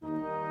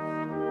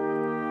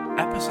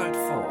episode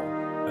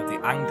 4 of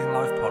the Angling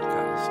Life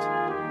podcast,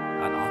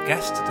 and our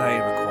guest today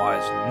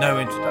requires no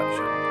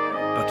introduction,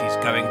 but he's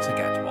going to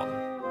get one.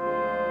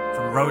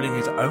 From rolling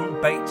his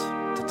own bait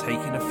to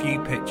taking a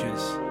few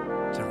pictures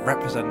to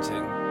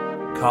representing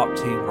Carp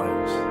Team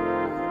Wales.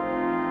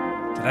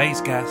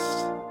 Today's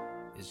guest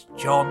is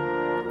John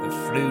the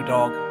Flu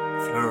Dog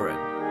Flurin.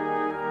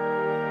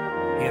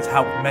 He has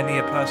helped many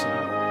a person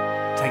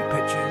take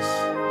pictures,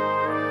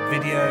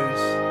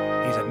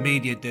 videos. He's a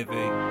media divvy,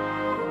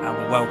 and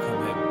we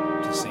welcome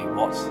him to see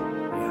what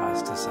he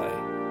has to say.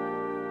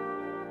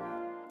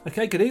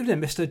 Okay, good evening,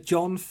 Mr.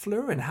 John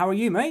Flurin. How are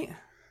you, mate?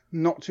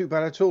 Not too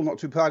bad at all, not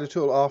too bad at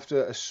all,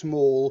 after a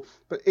small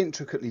but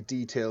intricately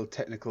detailed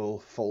technical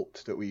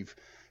fault that we've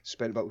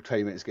spent about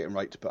 20 minutes getting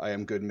right, but I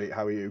am good, mate.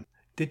 How are you?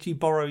 Did you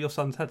borrow your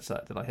son's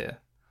headset, did I hear?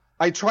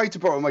 I tried to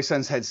borrow my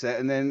son's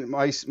headset, and then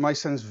my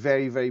son's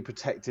very, very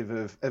protective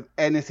of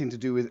anything to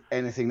do with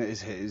anything that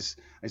is his.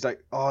 He's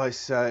like, oh,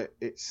 it's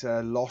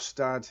lost,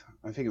 Dad.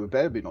 I'm thinking it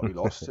better be not be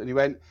lost. And he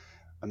went,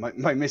 and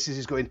my missus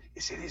is going,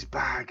 it's in his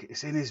bag,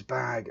 it's in his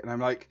bag. And I'm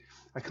like,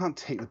 I can't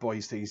take the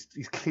boy's things.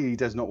 He clearly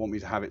does not want me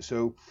to have it.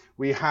 So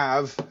we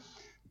have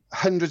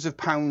hundreds of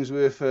pounds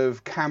worth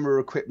of camera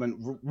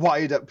equipment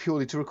wired up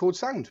purely to record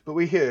sound. But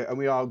we're here and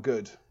we are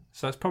good.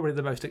 So it's probably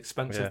the most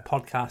expensive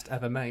podcast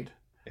ever made.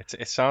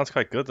 It sounds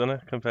quite good, doesn't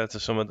it, compared to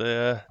some of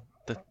the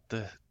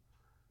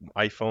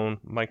iPhone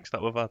mics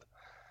that we've had.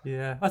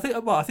 Yeah, I think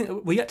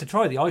we're yet to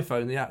try the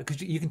iPhone, the app,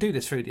 because you can do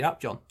this through the app,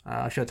 John.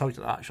 I should have told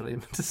you that, actually,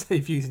 to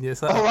save using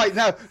yourself. All right,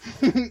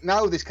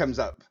 now this comes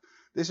up.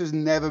 This was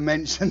never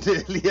mentioned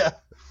earlier.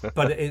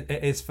 But it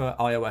is for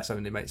iOS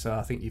only, mate, so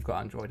I think you've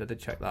got Android. I did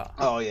check that.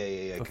 Oh,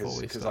 yeah,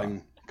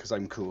 because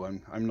I'm cool.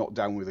 I'm not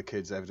down with the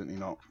kids, evidently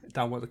not.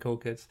 Down with the cool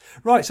kids.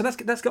 Right, so let's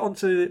get on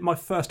to my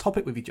first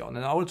topic with you, John.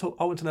 And I want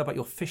to know about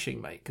your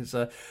fishing, mate, because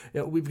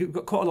we've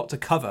got quite a lot to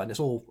cover, and it's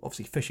all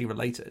obviously fishing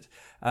related.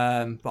 But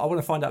I want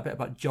to find out a bit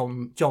about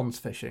John's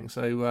fishing.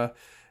 So,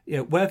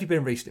 where have you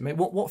been recently, mate?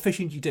 What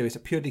fishing do you do? Is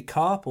it purely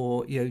carp,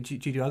 or do you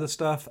do other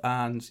stuff?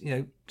 And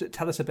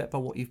tell us a bit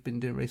about what you've been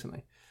doing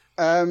recently.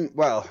 In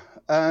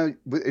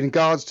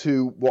regards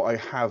to what I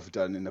have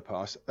done in the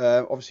past,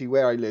 obviously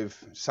where I live,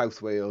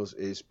 South Wales,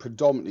 is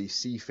predominantly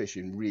sea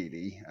fishing,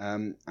 really.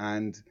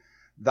 And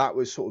that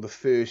was sort of the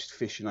first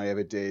fishing I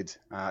ever did.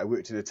 I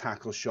worked in a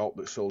tackle shop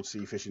that sold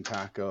sea fishing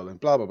tackle and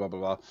blah, blah, blah,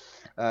 blah,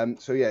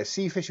 blah.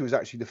 Sea fishing was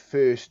actually the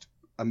first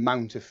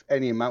amount of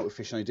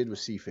fishing I did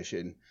was sea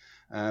fishing.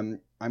 I'm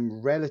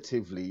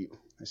relatively,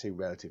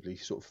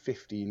 sort of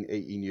 15,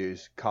 18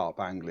 years carp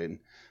angling,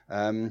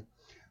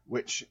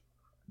 which,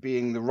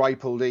 being the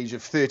ripe old age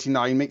of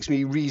 39, makes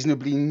me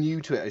reasonably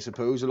new to it, I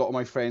suppose. A lot of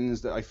my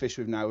friends that I fish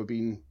with now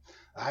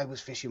I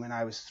was fishing when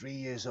I was 3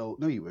 years old.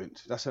 No, you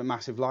weren't. That's a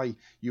massive lie.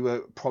 You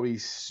were probably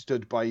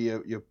stood by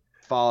your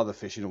father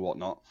fishing or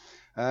whatnot.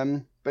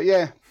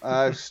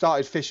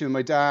 Started fishing with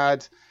my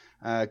dad.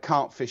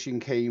 Carp fishing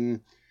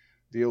came,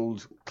 the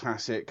old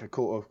classic.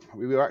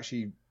 We were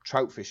actually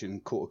trout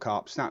fishing, caught a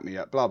carp, snapped me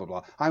up, blah, blah,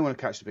 blah. I want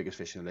to catch the biggest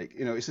fish in the lake.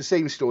 It's the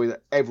same story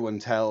that everyone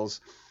tells.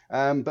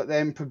 But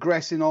then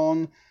progressing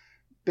on,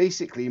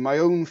 basically my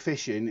own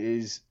fishing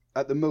is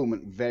at the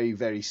moment very,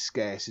 very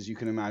scarce, as you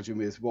can imagine,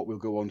 with what we'll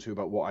go on to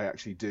about what I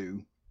actually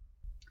do.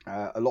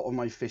 A lot of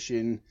my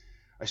fishing,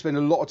 I spend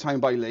a lot of time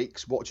by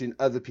lakes watching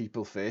other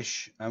people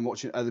fish and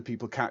watching other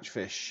people catch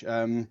fish,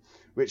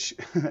 which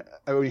I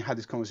only had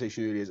this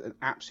conversation earlier, is an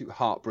absolute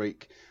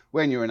heartbreak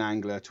when you're an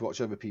angler to watch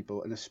other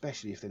people, and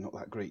especially if they're not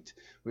that great,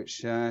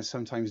 which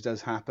sometimes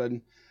does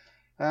happen.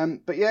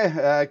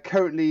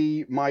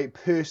 Currently my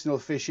personal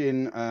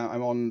fishing,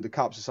 I'm on the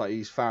Carp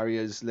Society's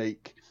Farriers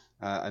Lake,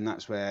 and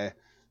that's where,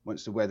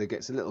 once the weather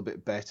gets a little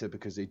bit better,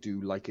 because they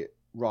do like it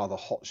rather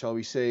hot, shall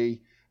we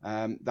say,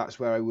 that's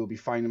where I will be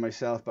finding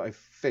myself. But I've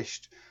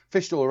fished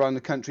all around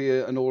the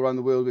country and all around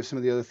the world with some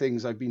of the other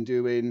things I've been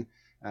doing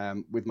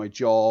with my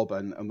job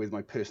and with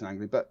my personal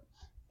angling. But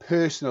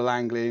personal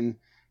angling,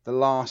 the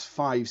last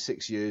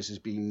 5-6 years has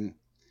been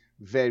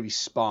very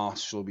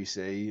sparse, shall we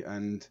say,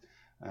 and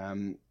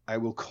I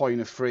will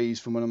coin a phrase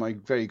from one of my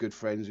very good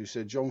friends who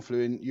said, John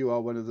Flurin, you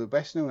are one of the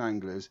best known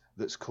anglers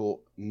that's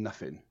caught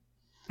nothing.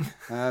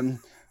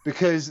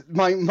 Because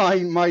my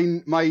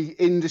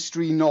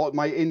industry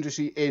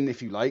in,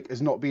 if you like,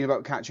 has not been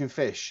about catching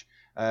fish.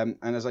 And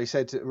as I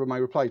said, my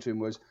reply to him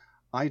was,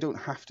 I don't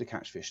have to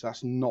catch fish.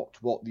 That's not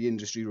what the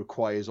industry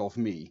requires of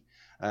me.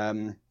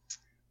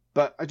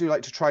 But I do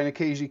like to try and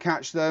occasionally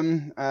catch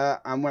them.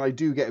 And when I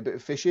do get a bit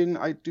of fishing,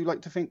 I do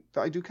like to think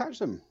that I do catch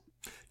them.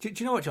 Do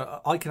you know what, John?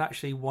 I can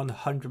actually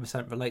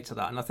 100% relate to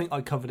that, and I think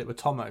I covered it with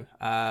Tomo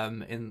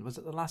was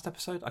it the last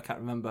episode? I can't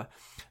remember.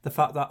 The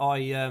fact that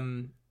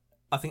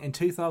I think in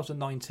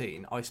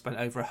 2019 I spent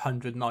over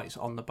 100 nights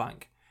on the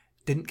bank,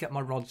 didn't get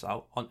my rods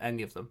out on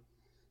any of them.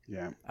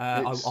 Yeah,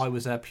 I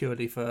was there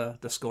purely for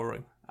the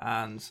scoring,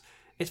 and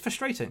it's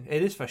frustrating.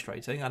 It is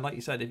frustrating, and like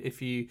you said,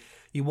 if you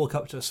walk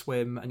up to a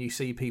swim and you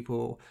see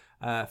people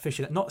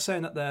fishing, not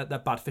saying that they're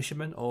bad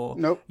fishermen, or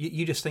nope.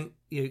 you just think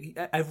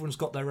everyone's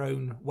got their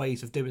own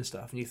ways of doing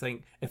stuff, and you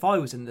think, if I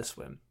was in this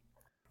swim,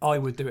 I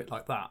would do it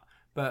like that.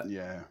 But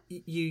Yeah.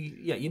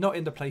 you're not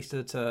in the place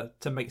to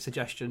make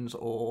suggestions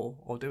or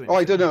do anything. Oh,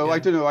 I don't know. Yeah. I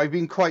don't know.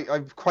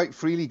 I've quite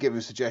freely given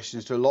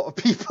suggestions to a lot of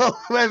people,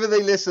 whether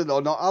they listen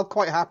or not. I'll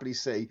quite happily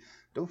say,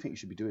 don't think you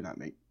should be doing that,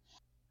 mate.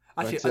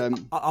 Actually,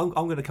 But, I'm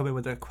going to come in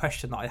with a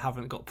question that I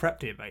haven't got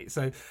prepped here, mate.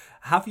 So,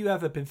 have you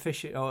ever been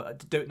fishing, or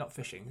not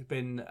fishing,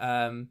 been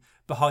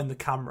behind the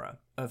camera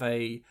of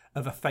a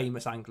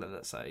famous angler,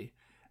 let's say,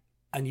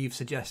 and you've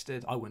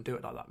suggested, I wouldn't do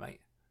it like that, mate?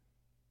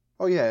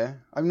 Oh yeah,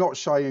 I'm not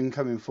shy in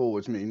coming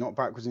forwards, me, not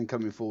backwards in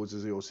coming forwards,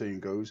 as the old saying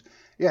goes.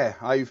 Yeah,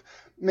 I've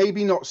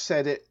maybe not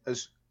said it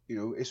as,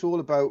 it's all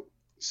about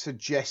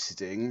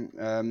suggesting.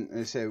 As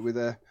I say, with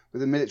a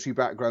military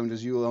background,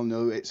 as you all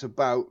know, it's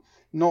about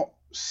not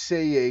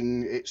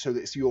saying it so that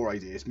it's your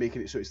idea, it's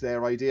making it so it's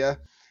their idea.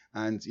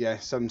 And yeah,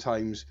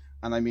 sometimes,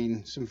 and I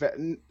mean,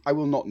 I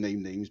will not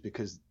name names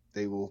because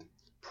they will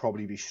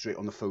probably be straight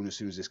on the phone as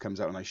soon as this comes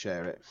out and I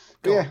share it.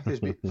 But yeah,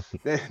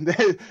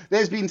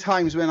 there's been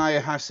times when I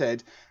have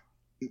said,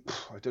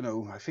 I don't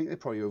know, I think they're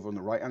probably over on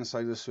the right hand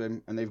side of the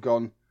swim, and they've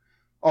gone,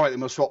 all right, then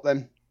we'll swap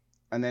them,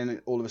 and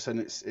then all of a sudden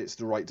it's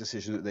the right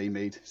decision that they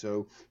made.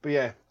 So, but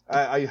yeah,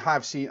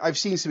 I've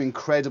seen some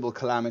incredible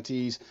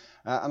calamities,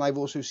 and I've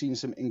also seen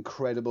some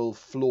incredible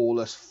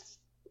flawless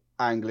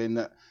angling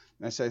that.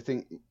 And so I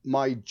think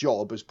my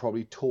job has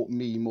probably taught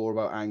me more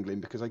about angling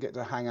because I get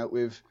to hang out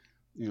with,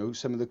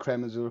 some of the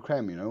creme of the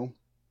creme,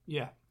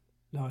 Yeah.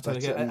 No, I totally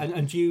get it.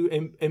 And do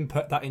you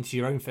input that into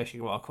your own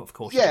fishing? Well, of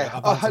course. Yeah,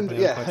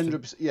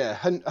 100%. Yeah,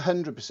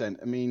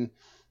 100%. I mean,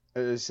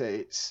 as I say,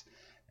 it's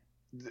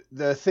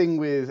the thing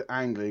with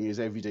angling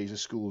is every day's a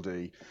school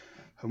day,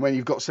 and when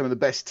you've got some of the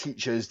best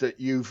teachers that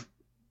you've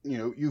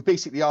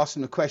basically asked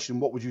them the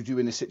question, what would you do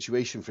in this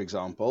situation, for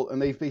example,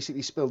 and they've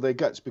basically spilled their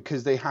guts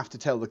because they have to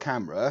tell the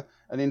camera,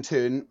 and in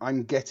turn,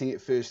 I'm getting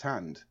it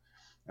firsthand.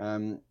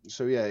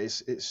 So yeah,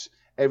 it's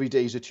every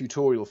day is a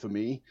tutorial for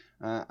me,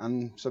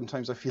 and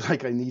sometimes I feel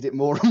like I need it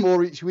more and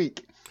more each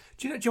week.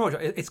 Do you know, George?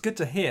 It's good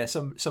to hear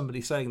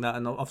somebody saying that,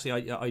 and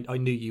obviously I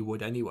knew you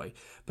would anyway.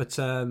 But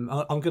I'm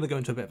going to go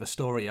into a bit of a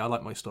story. I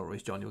like my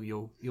stories, John.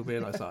 You'll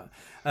realise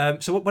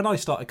that. So when I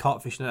started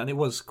carp fishing, and it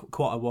was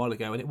quite a while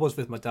ago, and it was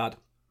with my dad,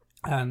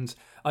 and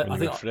I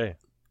think. Were 3?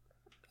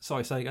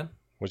 Sorry, say again.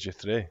 Was you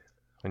 3?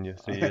 When you're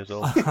 3 years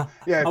old?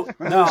 Yeah,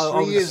 when I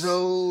was 3 years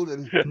old.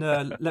 And...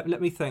 No,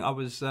 let me think. I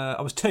was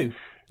 2.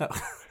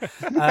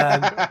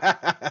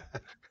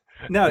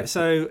 No,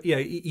 so yeah,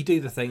 you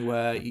do the thing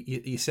where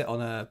you sit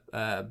on a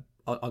I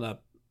don't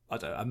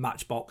know, a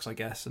matchbox, I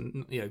guess,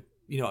 and you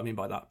know what I mean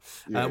by that.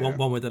 Yeah.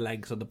 One with the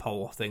legs and the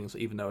pole things,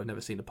 even though I've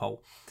never seen a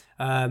pole.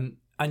 And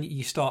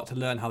you start to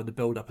learn how to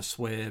build up a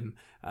swim,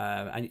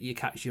 and you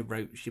catch your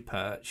roach, your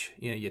perch,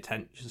 your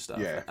tench and stuff.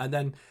 Yeah. And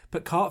then,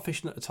 but carp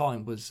fishing at the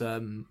time was.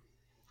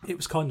 It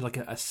was kind of like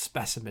a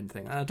specimen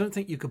thing. And I don't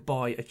think you could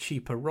buy a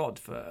cheaper rod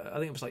for, I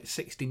think it was like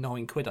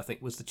 69 quid, I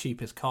think was the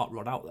cheapest carp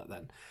rod out there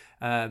then.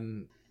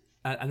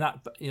 And that,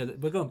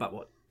 we're going back,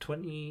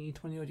 20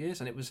 odd years?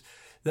 And it was,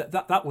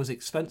 that was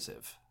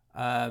expensive.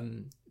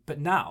 But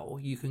now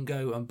you can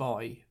go and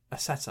buy a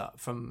setup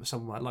from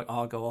somewhere like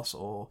Argos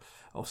or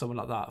someone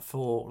like that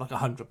for like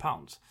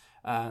 £100.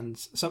 And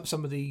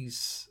some of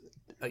these,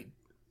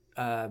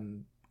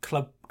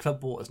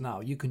 club waters now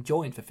you can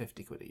join for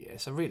 50 quid a year.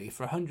 So really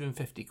for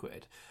 150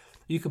 quid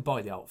you could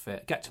buy the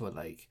outfit, get to a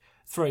lake,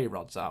 throw your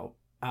rods out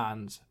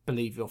and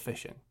believe you're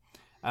fishing.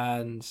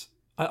 And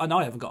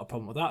I haven't got a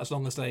problem with that as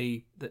long as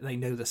they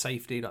know the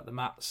safety, like the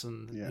mats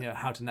and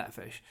how to net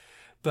fish.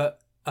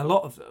 But a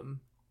lot of them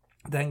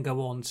then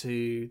go on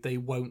to,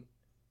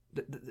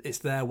 it's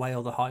their way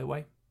or the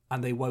highway,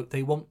 and they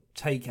won't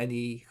take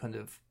any kind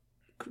of,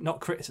 not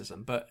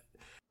criticism, but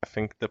I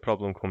think the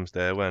problem comes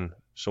there when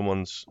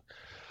someone's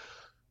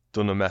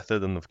done a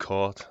method and they've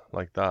caught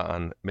like that,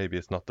 and maybe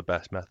it's not the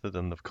best method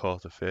and they've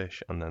caught a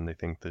fish, and then they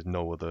think there's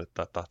no other,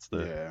 that's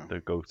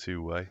the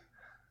go-to way.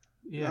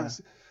 Yeah.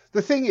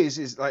 The thing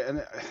is like,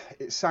 and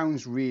it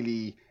sounds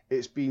really,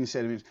 it's been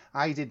said,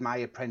 I did my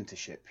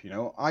apprenticeship,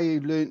 I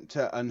learnt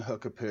to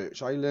unhook a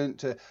perch.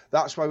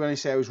 That's why when I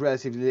say I was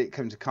relatively late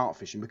coming to carp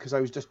fishing, because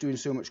I was just doing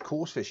so much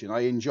coarse fishing.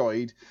 I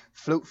enjoyed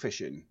float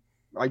fishing.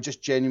 I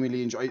just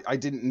genuinely enjoy. I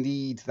didn't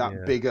need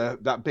that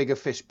bigger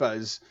fish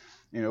buzz.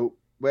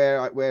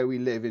 Where we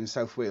live in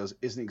South Wales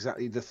isn't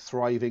exactly the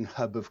thriving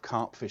hub of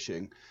carp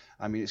fishing.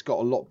 I mean, it's got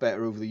a lot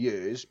better over the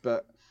years,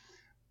 but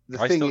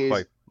I still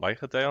quite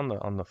like a day on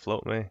the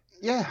float, mate.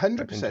 Yeah,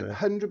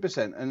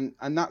 100%,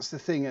 and that's the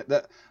thing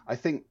that I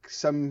think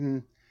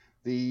I'm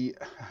going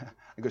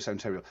to sound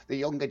terrible. The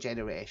younger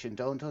generation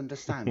don't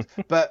understand,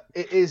 but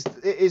it is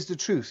the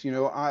truth.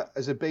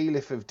 As a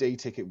bailiff of day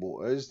ticket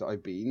waters that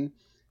I've been,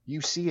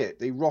 you see it.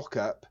 They rock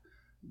up.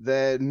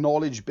 Their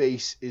knowledge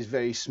base is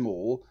very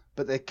small,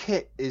 but their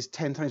kit is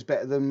 10 times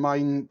better than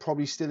mine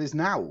probably still is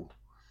now.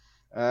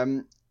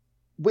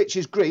 Which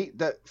is great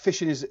that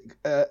fishing is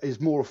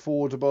more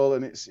affordable,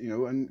 and it's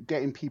and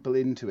getting people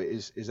into it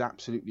is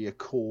absolutely a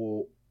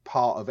core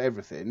part of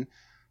everything.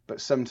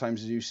 But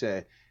sometimes, as you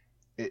say,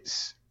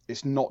 it's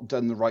not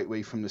done the right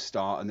way from the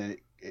start, and then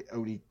it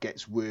only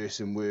gets worse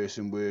and worse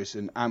and worse,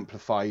 and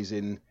amplifies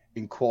in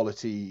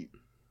quality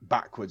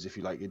backwards, if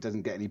you like. It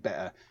doesn't get any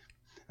better.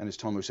 And as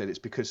Tomo said, it's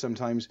because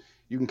sometimes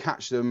you can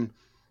catch them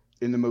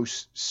in the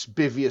most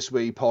spivviest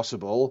way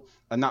possible,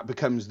 and that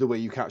becomes the way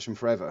you catch them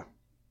forever.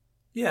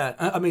 Yeah,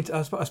 I mean,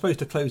 I suppose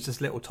to close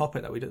this little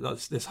topic that we did,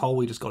 this hole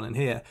we just gone in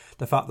here,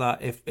 the fact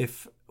that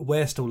if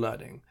we're still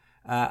learning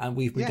and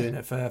we've been doing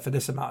it for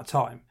this amount of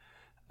time,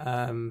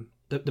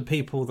 the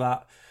people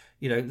that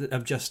that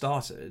have just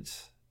started,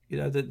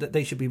 that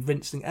they should be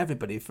rinsing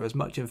everybody for as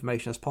much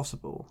information as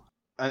possible.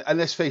 And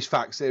let's face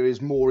facts, there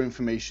is more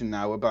information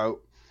now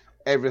about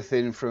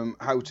everything from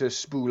how to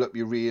spool up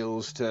your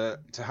reels to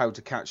how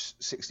to catch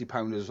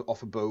 60-pounders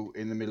off a boat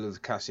in the middle of the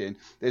Cassian.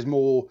 There's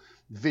more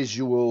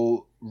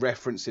visual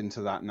reference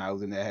into that now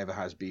than there ever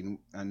has been,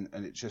 and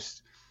it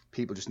just,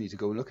 people just need to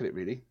go and look at it,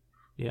 really.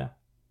 Yeah,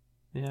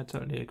 I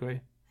totally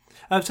agree.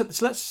 So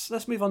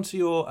let's move on to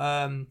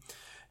your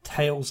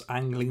Tails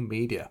Angling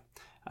Media.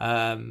 Do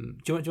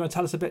you want to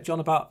tell us a bit, John,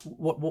 about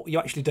what you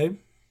actually do?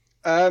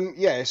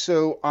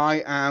 So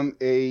I am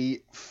a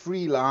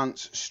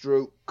freelance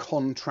stroke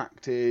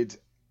contracted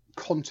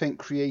content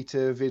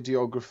creator,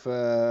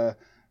 videographer,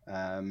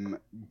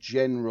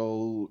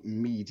 general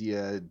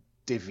media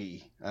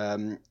divvy.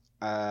 And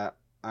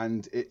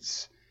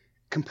it's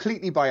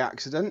completely by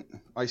accident.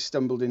 I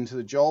stumbled into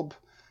the job.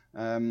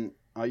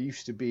 I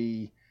used to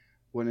be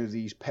one of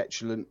these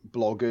petulant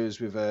bloggers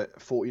with a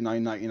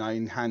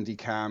 $49.99 handy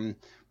cam,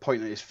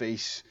 pointing at his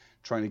face,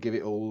 trying to give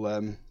it all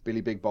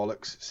Billy Big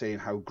Bollocks, saying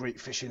how great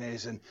fishing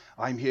is, and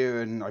I'm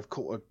here and I've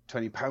caught a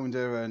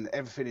 20-pounder and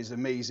everything is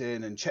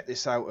amazing, and check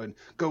this out and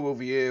go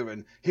over here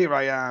and here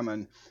I am,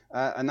 and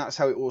that's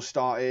how it all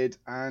started.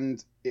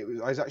 And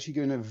I was actually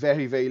given a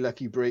very, very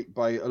lucky break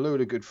by a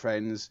load of good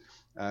friends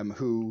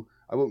who,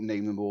 I won't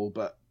name them all,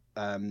 but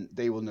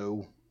they will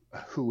know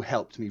who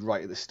helped me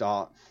right at the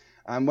start.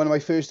 And one of my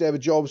first ever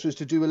jobs was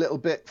to do a little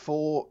bit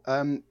for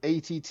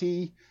ATT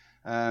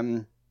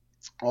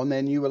on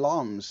their new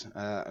alarms,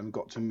 and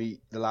got to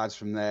meet the lads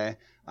from there.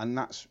 And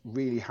that's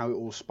really how it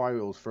all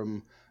spiraled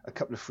from a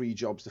couple of free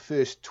jobs. The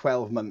first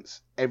 12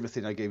 months,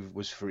 everything I gave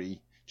was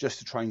free, just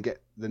to try and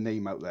get the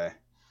name out there.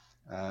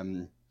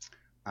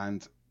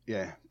 And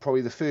yeah,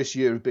 probably the first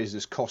year of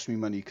business cost me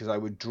money, because I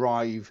would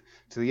drive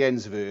to the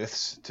ends of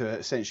earths to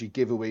essentially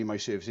give away my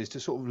services, to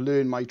sort of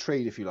learn my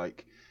trade, if you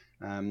like.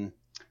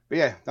 But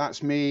yeah,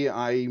 that's me.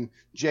 I'm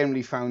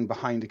generally found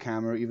behind a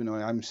camera, even though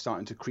I'm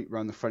starting to creep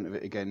around the front of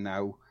it again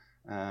now.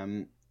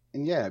 And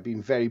yeah, I've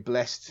been very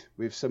blessed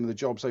with some of the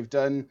jobs I've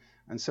done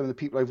and some of the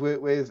people I've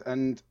worked with,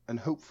 and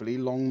hopefully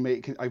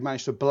I've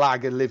managed to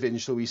blag a living,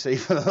 shall we say,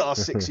 for the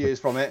last 6 years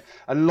from it,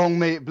 and long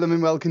may it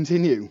blooming well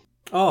continue.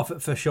 Oh,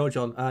 for sure,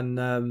 John.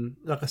 And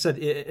like I said,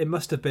 it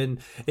must have been,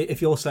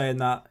 if you're saying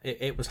that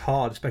it was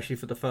hard, especially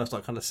for the first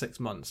kind of 6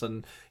 months.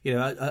 And,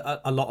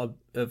 a lot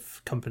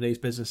of companies,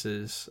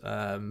 businesses,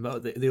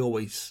 they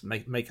always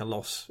make a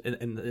loss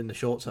in the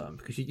short term,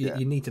 because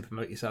you need to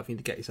promote yourself, you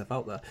need to get yourself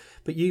out there.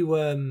 But you,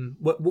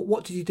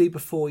 what did you do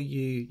before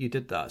you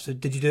did that? So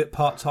did you do it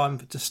part-time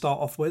to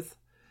start off with?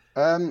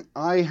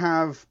 I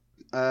have...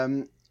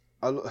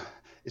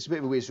 It's a bit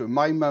of a weird story.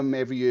 My mum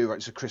every year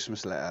writes a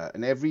Christmas letter,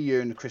 and every year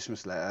in the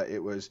Christmas letter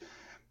it was,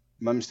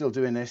 Mum's still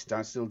doing this,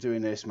 Dad's still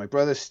doing this, my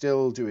brother's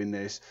still doing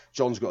this,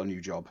 John's got a new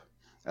job.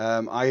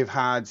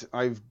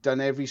 I've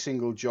done every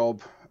single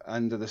job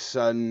under the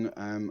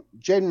sun,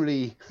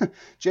 generally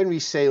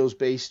sales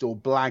based or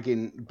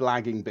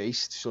blagging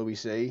based, shall we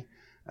say.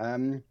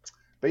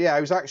 But yeah, I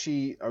was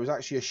actually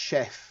a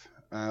chef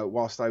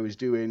whilst I was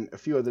doing a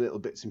few other little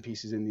bits and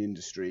pieces in the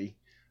industry.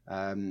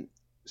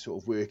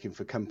 Sort of working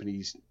for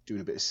companies, doing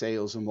a bit of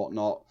sales and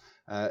whatnot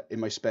in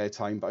my spare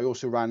time. But I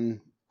also ran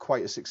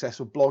quite a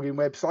successful blogging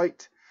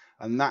website,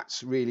 and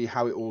that's really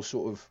how it all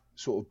sort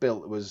of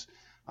built. Was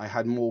I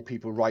had more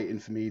people writing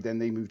for me, then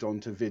they moved on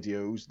to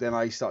videos, then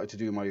I started to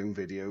do my own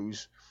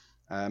videos,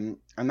 and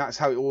that's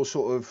how it all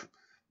sort of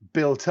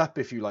built up,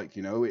 if you like.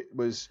 It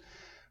was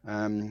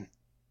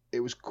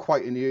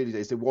quite in the early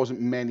days. There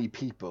wasn't many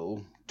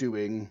people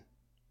doing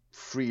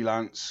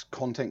freelance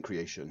content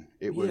creation.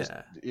 It was,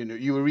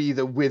 you were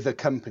either with a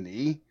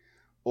company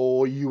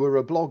or you were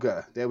a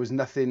blogger. There was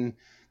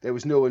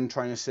no one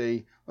trying to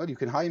say, well, you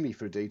can hire me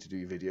for a day to do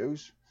your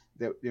videos.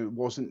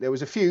 There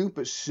was a few,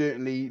 but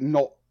certainly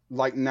not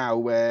like now,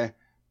 where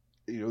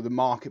the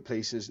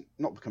marketplace has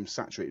not become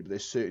saturated, but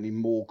there's certainly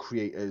more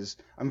creators,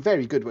 and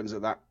very good ones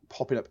at that,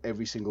 popping up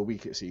every single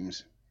week, it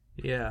seems.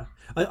 Yeah,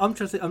 I'm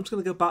just going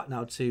to go back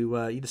now to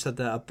you just said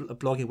that a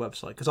blogging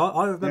website, because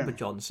I remember,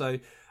 John. So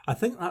I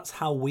think that's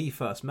how we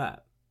first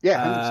met.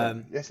 Yeah,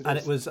 100%. Yes,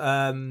 it was.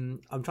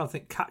 I'm trying to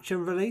think. Catch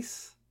and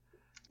release.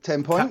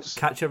 10 points.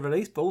 Catch and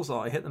release.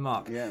 Bullseye. Hit the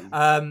mark. Yeah.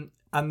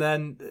 And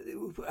then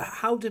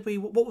how did we?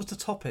 What was the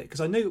topic?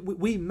 Because I knew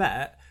we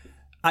met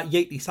at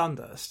Yateley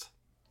Sandhurst.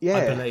 Yeah,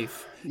 I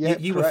believe. Yeah,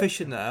 you were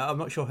fishing there. I'm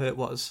not sure who it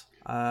was.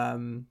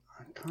 And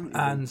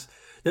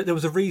there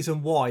was a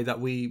reason why that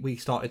we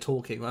started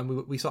talking,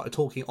 and we started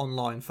talking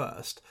online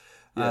first.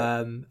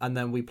 Yeah. And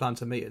then we planned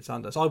to meet at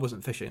Sandhurst. I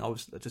wasn't fishing. I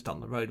was just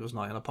down the road,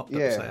 wasn't I? And I popped up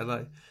to say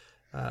hello.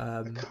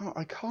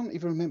 I can't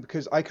even remember,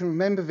 because I can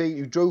remember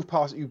you drove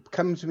past, you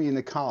come to me in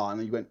the car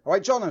and you went, all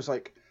right, John. I was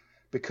like,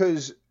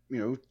 because, we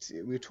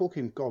were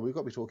talking, God, we've got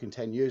to be talking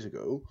 10 years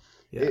ago.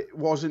 Yeah. It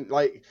wasn't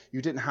like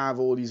you didn't have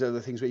all these other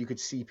things where you could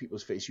see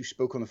people's face. You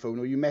spoke on the phone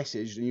or you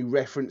messaged and you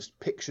referenced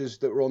pictures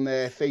that were on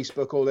their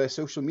Facebook or their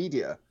social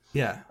media.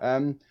 Yeah.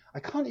 I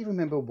can't even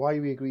remember why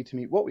we agreed to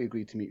meet, what we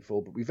agreed to meet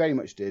for, but we very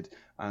much did.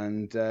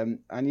 And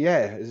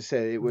yeah, as I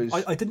said, it was...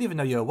 I didn't even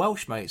know you were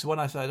Welsh, mate. So when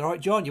I said, all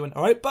right, John, you went,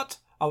 all right, but...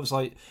 I was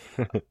like,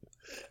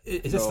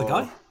 is this the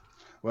guy?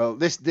 Well,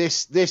 this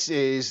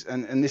is,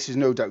 and this is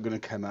no doubt going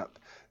to come up,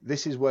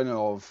 this is one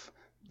of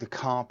the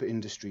carpet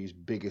industry's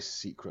biggest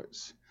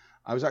secrets.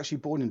 I was actually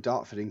born in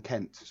Dartford in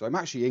Kent, so I'm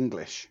actually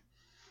English.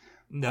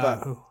 No.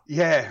 But,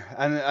 yeah,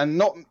 and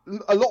not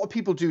a lot of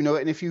people do know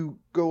it. And if you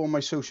go on my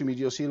social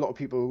media, you'll see a lot of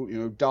people,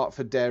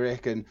 Dartford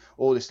Derek and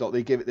all this lot.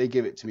 They give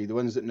it to me. The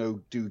ones that know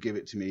do give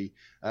it to me.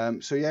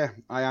 So yeah,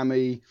 I am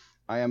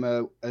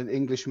an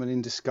Englishman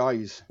in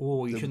disguise.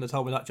 Oh, you shouldn't have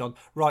told me that, John.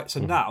 Right, so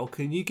now,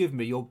 can you give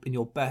me in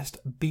your best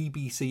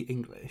BBC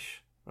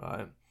English,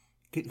 right?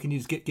 Can you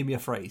just give me a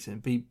phrase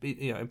in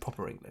in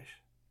proper English?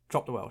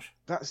 Drop the Welsh.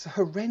 That's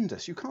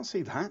horrendous. You can't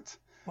say that.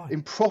 Why?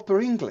 In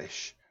proper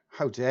English.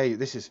 How dare you?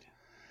 This is...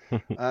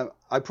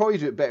 I'd probably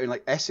do it better in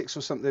like Essex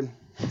or something.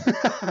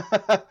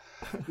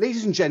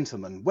 Ladies and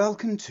gentlemen,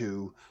 welcome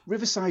to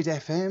Riverside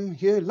FM,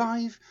 here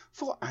live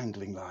for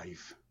Angling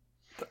Live.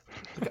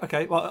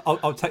 Okay, well,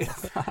 I'll take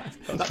that.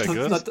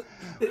 That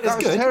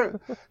was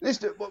terrible.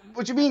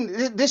 What do you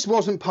mean? This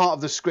wasn't part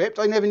of the script.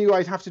 I never knew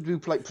I'd have to do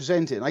like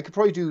presenting. I could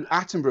probably do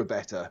Attenborough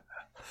better.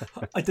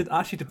 I didn't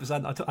ask you to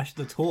present. I asked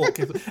you to talk.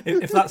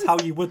 If that's how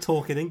you would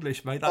talk in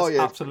English, mate, that's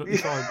absolutely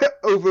fine.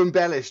 Over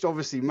embellished,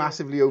 obviously,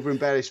 massively over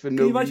embellished for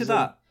no reason. Can you imagine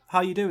that?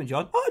 How you doing,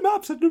 John? I'm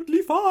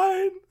absolutely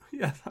fine.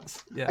 Yeah,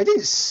 I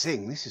didn't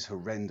sing. This is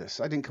horrendous.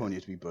 I didn't come on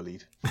here to be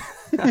bullied.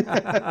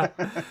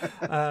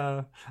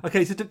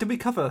 Okay, so did we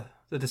cover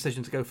the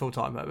decision to go full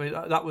time? I mean,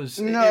 that was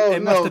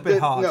it must have been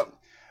hard.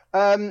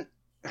 No.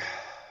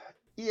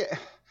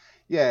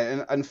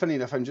 Yeah, and funny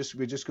enough,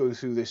 we're just going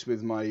through this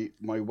with my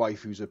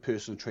wife, who's a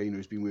personal trainer,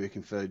 who's been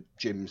working for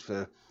gyms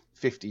for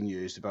 15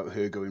 years, about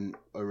her going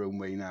her own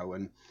way now.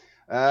 And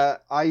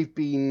I've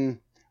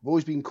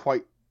always been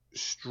quite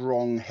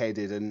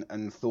strong-headed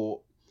and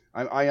thought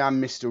I am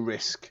Mr.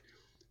 Risk.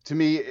 To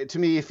me,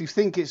 if you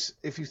think it's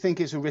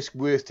a risk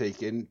worth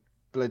taking,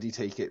 bloody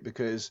take it,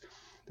 because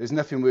there's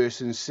nothing worse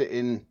than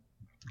sitting.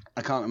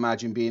 I can't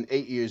imagine being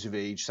 8 years of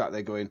age, sat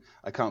there going,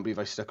 I can't believe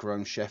I stuck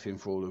around chefing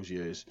for all those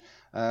years.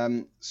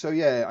 So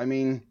yeah, I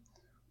mean,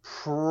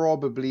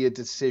 probably a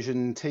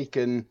decision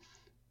taken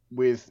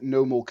with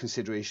no more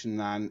consideration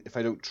than if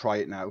I don't try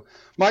it now.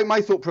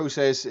 My thought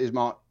process is,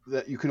 Mark,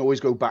 that you can always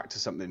go back to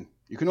something.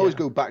 You can always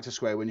go back to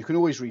square one. You can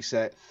always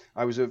reset.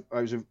 I was a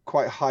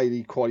quite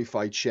highly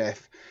qualified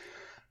chef,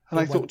 and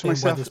I thought to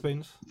myself,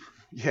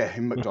 yeah,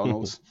 in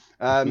McDonald's,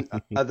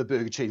 other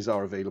burger chains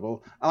are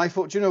available, and I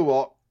thought, do you know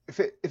what? If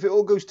it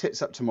all goes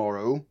tits up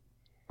tomorrow,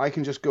 I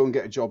can just go and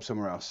get a job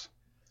somewhere else.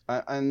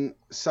 And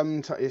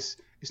sometimes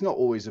it's not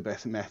always the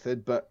best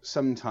method, but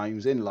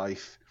sometimes in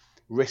life,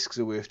 risks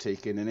are worth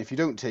taking, and if you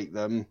don't take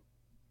them,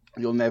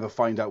 you'll never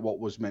find out what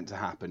was meant to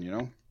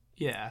happen.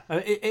 Yeah,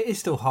 it is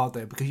still hard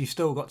though, because you've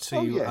still got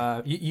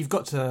to you've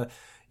got to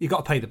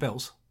pay the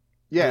bills.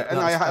 Yeah, and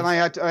I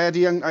had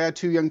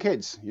two young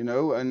kids,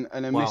 and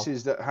a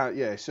missus that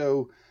had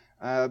So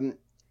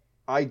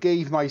I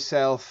gave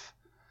myself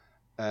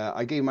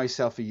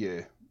a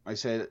year. I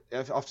said,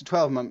 after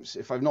 12 months,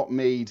 if I've not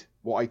made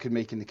what I could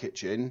make in the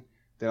kitchen,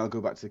 then I'll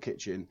go back to the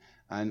kitchen.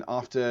 And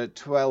after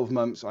 12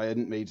 months, I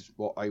hadn't made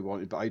what I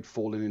wanted, but I'd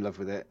fallen in love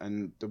with it.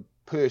 And the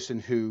person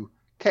who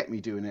kept me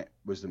doing it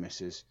was the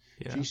missus.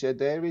 Yeah. She said,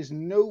 there is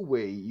no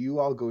way you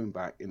are going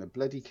back in a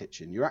bloody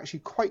kitchen. You're actually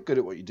quite good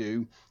at what you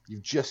do.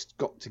 You've just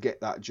got to get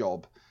that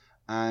job.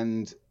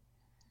 And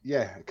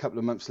yeah, a couple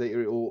of months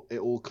later, it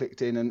all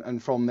clicked in.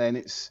 And from then,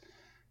 it's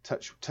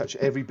touch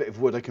every bit of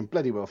wood I can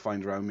bloody well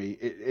find around me.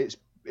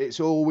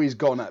 It's always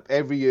gone up.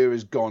 Every year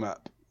has gone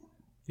up.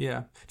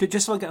 Yeah.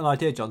 Just so I get an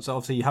idea, John, so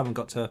obviously you haven't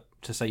got to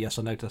say yes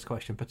or no to this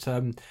question, but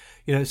so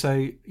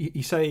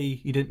you say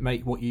you didn't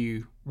make what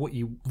you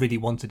really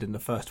wanted in the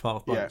first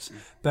 12 months. Yeah.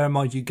 Bear in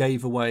mind you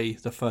gave away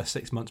the first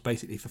 6 months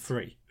basically for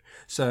free.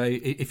 So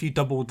if you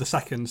doubled the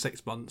second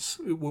 6 months,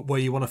 were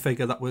you on a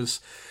figure that was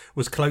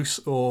close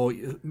or?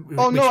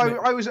 Oh no,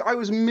 I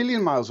was a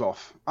million miles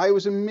off. I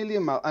was a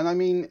million miles, and I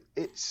mean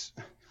it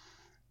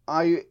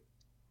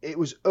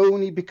was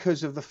only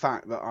because of the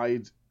fact that I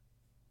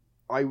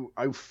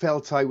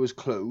felt I was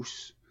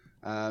close,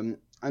 and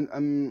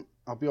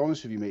I'll be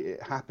honest with you, mate.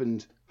 It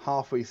happened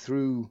halfway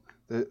through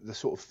the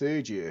sort of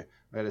third year.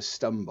 I had a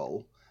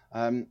stumble,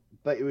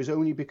 but it was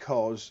only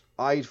because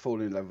I'd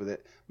fallen in love with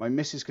it. My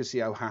missus could see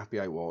how happy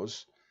I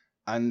was,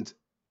 and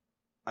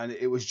and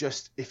it was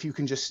just if we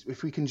can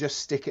just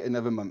stick it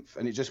another month,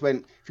 and it just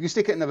went. If you can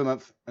stick it another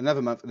month, and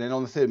then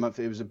on the third month,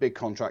 it was a big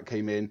contract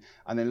came in,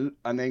 and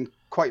then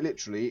quite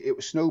literally it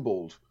was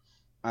snowballed,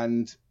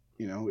 and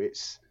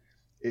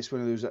it's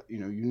one of those that, you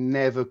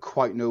never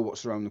quite know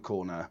what's around the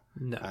corner.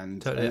 No,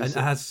 totally. And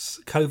has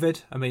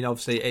COVID, I mean,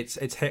 obviously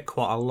it's hit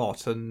quite a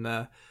lot, and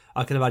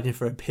I can imagine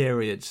for a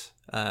period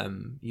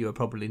you were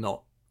probably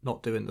not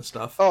doing the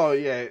stuff. Oh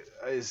yeah,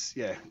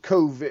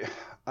 COVID.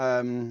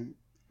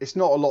 It's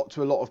not a lot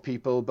to a lot of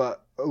people,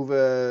 but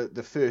over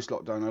the first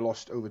lockdown, I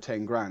lost over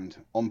 10 grand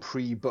on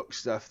pre-booked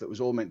stuff that was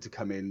all meant to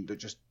come in that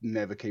just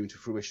never came to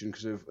fruition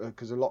because of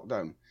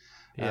lockdown.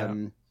 Yeah.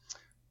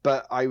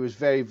 But I was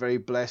very, very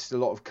blessed. A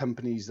lot of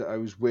companies that I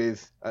was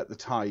with at the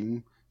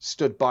time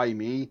stood by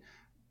me.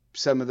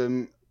 Some of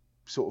them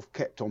sort of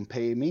kept on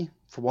paying me,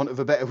 for want of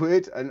a better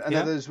word. And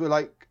others were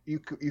like, you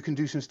can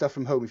do some stuff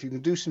from home. If you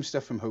can do some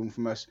stuff from home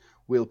from us,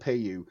 we'll pay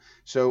you.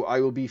 So I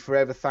will be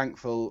forever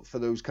thankful for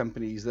those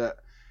companies that,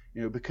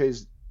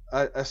 because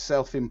are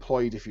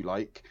self-employed, if you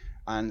like,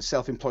 and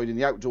self-employed in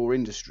the outdoor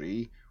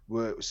industry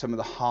were some of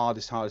the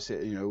hardest, a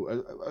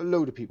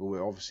load of people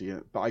were obviously,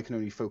 but I can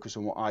only focus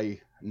on what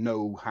I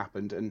know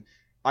happened, and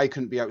I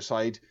couldn't be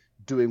outside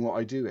doing what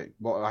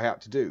I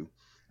had to do.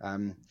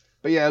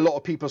 But yeah, a lot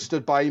of people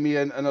stood by me,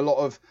 and a lot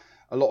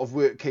of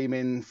work came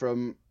in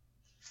from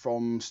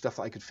stuff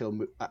that I could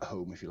film at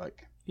home, if you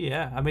like.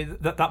 Yeah, I mean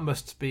that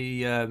must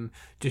be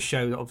just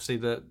show that obviously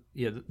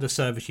the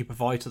service you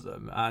provide to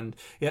them, and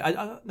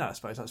I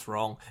suppose that's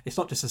wrong. It's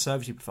not just the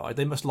service you provide;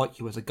 they must like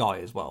you as a guy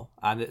as well.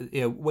 And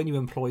when you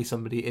employ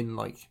somebody in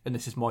and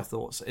this is my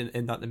thoughts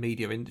in the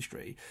media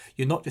industry,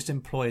 you're not just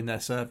employing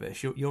their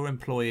service; you're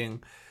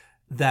employing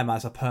them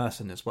as a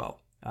person as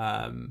well.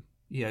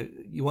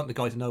 You want the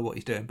guy to know what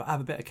he's doing, but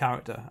have a bit of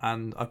character.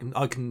 And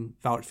I can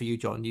vouch for you,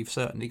 John. You've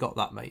certainly got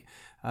that, mate,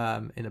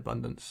 in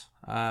abundance.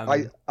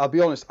 I'll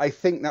be honest. I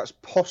think that's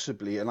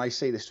possibly, and I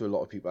say this to a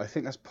lot of people, I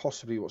think that's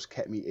possibly what's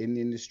kept me in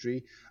the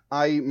industry.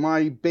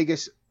 My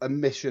biggest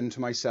admission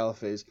to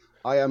myself is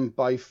I am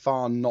by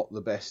far not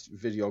the best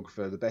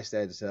videographer, the best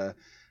editor.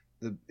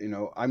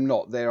 I'm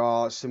not. There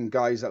are some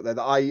guys out there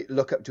that I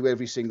look up to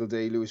every single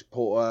day. Lewis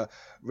Porter,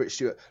 Rich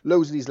Stewart,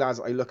 loads of these lads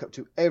that I look up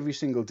to every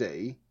single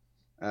day.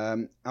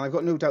 And I've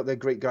got no doubt they're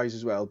great guys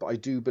as well, but I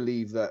do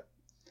believe that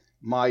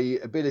my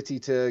ability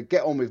to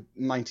get on with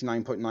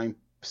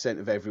 99.9%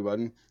 of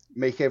everyone,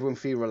 make everyone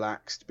feel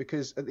relaxed,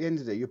 because at the end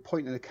of the day, you're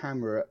pointing a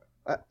camera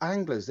at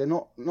anglers. They're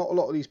not a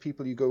lot of these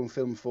people you go and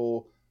film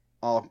for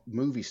are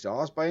movie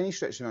stars by any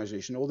stretch of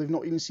imagination, or they've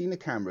not even seen a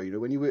camera.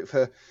 When you work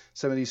for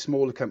some of these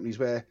smaller companies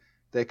where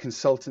their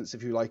consultants,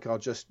 if you like, are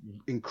just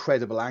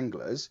incredible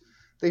anglers,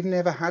 they've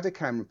never had a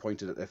camera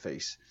pointed at their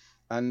face.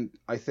 And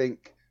I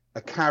think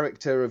a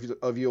character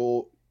of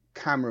your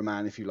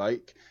cameraman, if you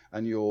like,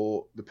 and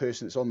the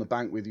person that's on the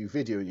bank with you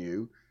videoing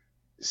you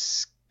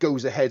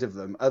goes ahead of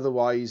them.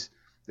 Otherwise,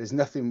 there's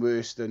nothing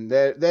worse than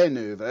they're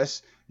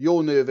nervous.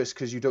 You're nervous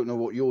because you don't know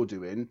what you're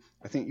doing.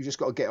 I think you just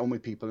got to get on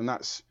with people, and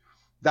that's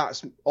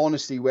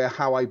honestly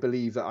how I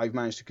believe that I've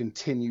managed to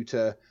continue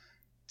to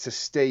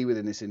stay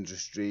within this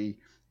industry,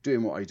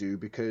 doing what I do,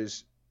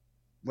 because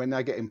when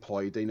I get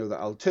employed, they know that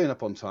I'll turn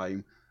up on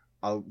time.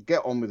 I'll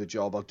get on with the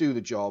job. I'll do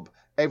the job.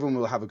 Everyone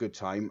will have a good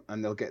time,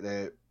 and they'll get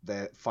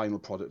their final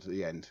product at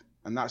the end.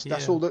 And that's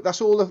all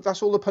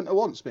the punter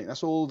wants, mate.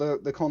 That's all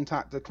the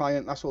contact, the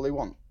client. That's all they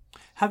want.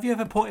 Have you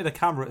ever pointed a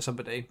camera at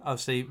somebody,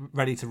 obviously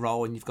ready to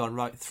roll, and you've gone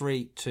right,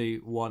 3,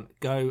 2, 1,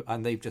 go,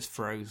 and they've just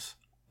froze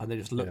and they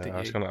just looked at you? I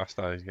was going to ask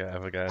that.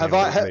 Ever get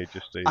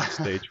major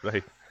stage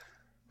play?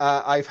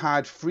 I've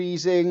had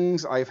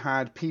freezings. I've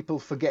had people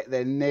forget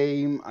their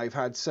name. I've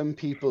had some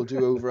people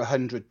do over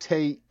 100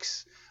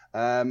 takes.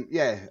 I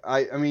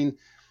mean,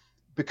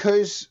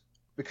 because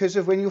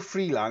of when you're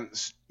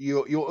freelance,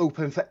 you're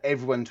open for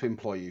everyone to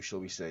employ you, shall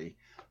we say.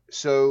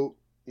 So,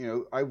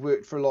 I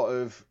worked for a lot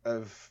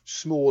of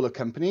smaller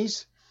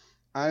companies,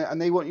 and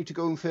they want you to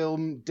go and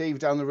film Dave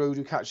down the road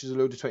who catches a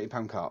load of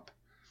 20-pound carp.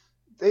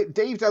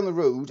 Dave down the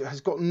road has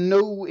got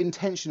no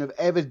intention of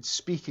ever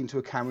speaking to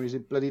a camera in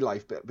his bloody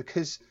life, but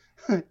because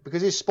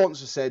his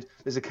sponsor said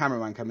there's a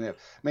cameraman coming up.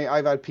 Mate,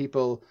 I've had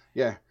people,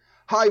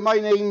 hi, my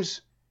name's,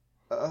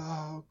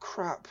 oh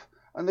crap,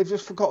 and they've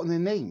just forgotten their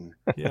name.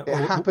 Yeah,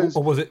 it happens.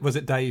 Or was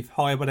it Dave?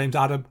 Hi, my name's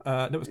Adam.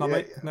 No, it's not,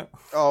 mate. No.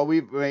 Oh,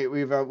 we've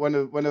one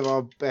of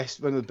the best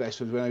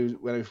ones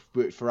when I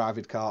worked for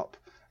Avid Carp.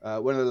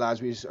 One of the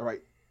lads, all right.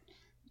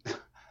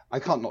 I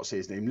can't not say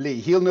his name.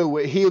 Lee. He'll know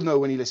when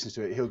he listens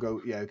to it. He'll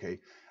go, yeah, okay.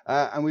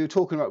 And we were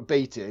talking about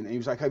baiting, and he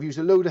was like, I've used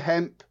a load of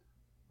hemp.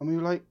 And we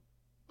were like,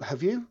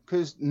 have you?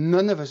 Because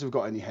none of us have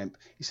got any hemp.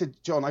 He said,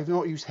 John, I've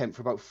not used hemp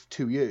for about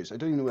 2 years. I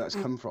don't even know where that's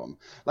come from.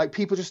 Like,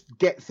 people just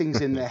get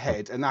things in their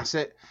head, and that's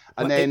it.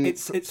 And then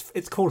it's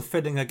called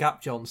filling a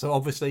gap, John. So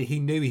obviously he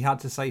knew he had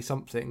to say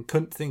something,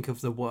 couldn't think of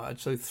the word,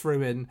 so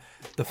threw in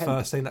the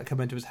first thing that came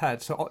into his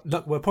head. So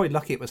look, we're probably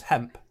lucky it was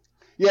hemp.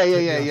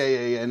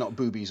 Yeah, not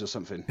boobies or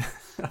something.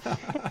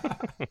 I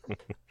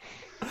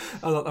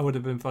thought that would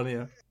have been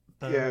funnier.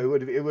 Yeah, it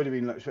would have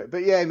been much better.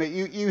 But yeah, mate,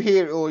 you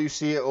hear it all, you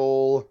see it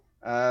all.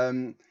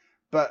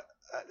 But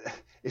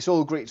it's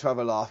all great to have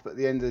a laugh. But at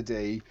the end of the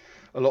day,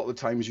 a lot of the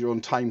times you're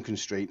on time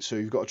constraints, so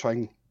you've got to try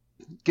and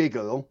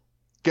giggle,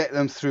 get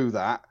them through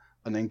that,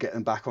 and then get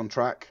them back on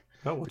track.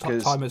 Oh, well,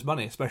 time is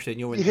money, especially in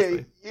your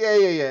industry.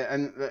 Yeah.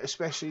 And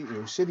especially,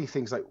 silly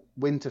things like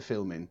winter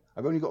filming.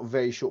 I've only got a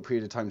very short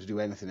period of time to do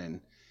anything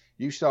in.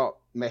 You start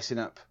messing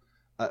up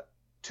at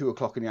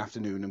 2:00 in the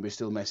afternoon, and we're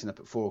still messing up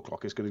at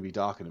 4:00. It's going to be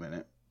dark in a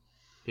minute.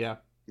 Yeah.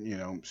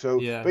 So,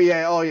 yeah. But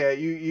yeah,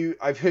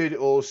 I've heard it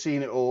all,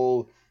 seen it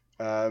all,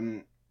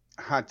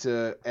 had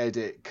to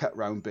edit, cut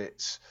round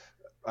bits.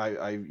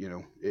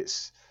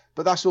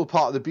 But that's all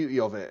part of the beauty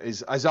of it,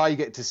 is as I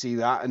get to see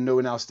that and no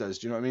one else does.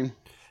 Do you know what I mean?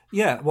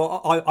 Yeah,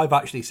 well, I've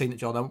actually seen it,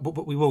 John,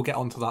 but we will get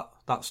onto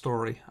that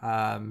story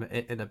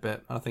in a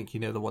bit. I think you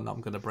know the one that I'm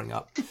going to bring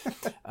up.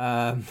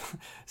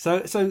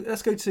 So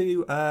let's go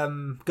to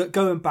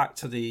going back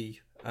to the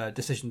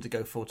decision to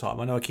go full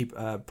time. I know I keep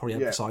probably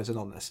emphasising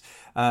on this.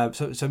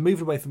 So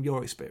moving away from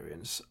your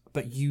experience,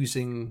 but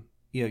using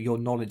your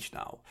knowledge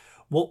now,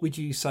 what would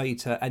you say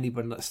to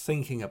anyone that's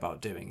thinking about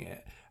doing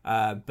it,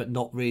 but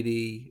not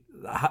really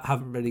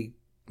haven't really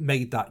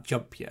made that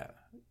jump yet?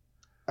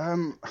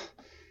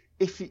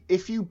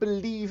 If you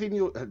believe in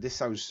your, this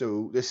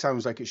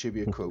sounds like it should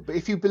be a quote, but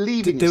if you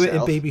believe in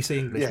yourself, do it in BBC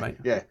English, mate.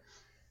 Yeah.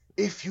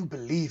 If you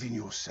believe in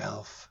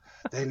yourself,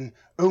 then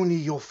only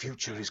your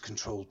future is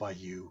controlled by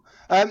you.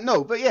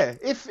 No, but yeah,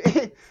 if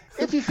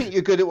you think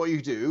you're good at what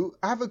you do,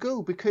 have a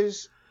go,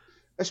 because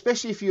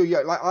especially if you're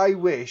young, like I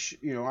wish,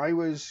 I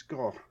was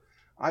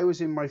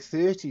in my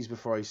 30s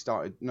before I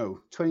started,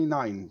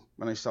 29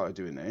 when I started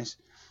doing this,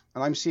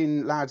 and I'm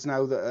seeing lads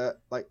now that are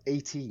like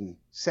 18,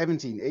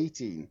 17,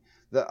 18,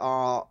 that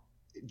are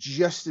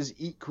just as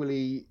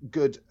equally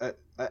good at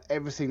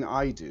everything that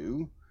I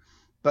do,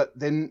 but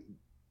then,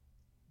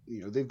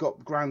 they've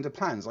got grander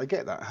plans. I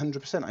get that,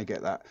 100% I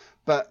get that.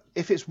 But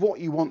if it's what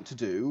you want to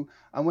do,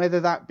 and whether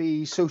that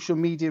be social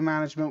media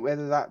management,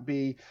 whether that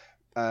be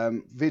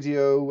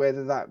video,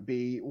 whether that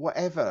be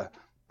whatever,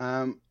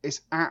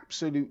 it's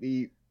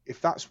absolutely,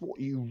 if that's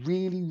what you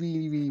really,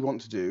 really, really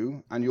want to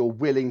do, and you're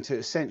willing to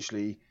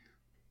essentially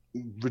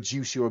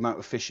reduce your amount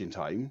of fishing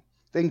time,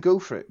 then go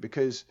for it,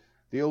 because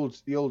the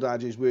old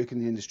adage is work in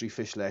the industry,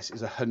 fish less,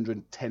 is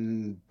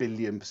 110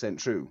 billion%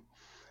 true.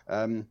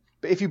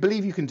 But if you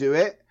believe you can do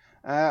it,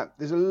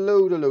 there's a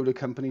load of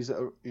companies that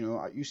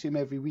are, you see them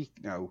every week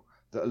now,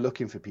 that are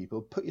looking for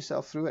people. Put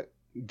yourself through it.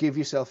 Give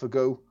yourself a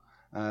go.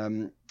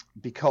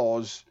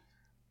 Because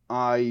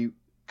I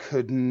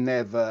could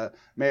never,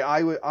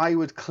 I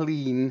would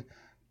clean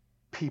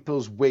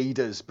people's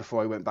waders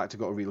before I went back to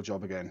got a real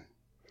job again.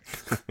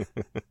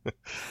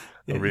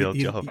 A real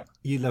job.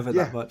 You love it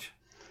that much.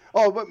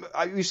 Oh,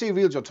 but you say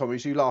real job, Tommy,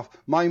 so you laugh.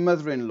 My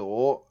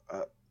mother-in-law,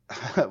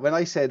 when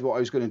I said what I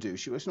was going to do,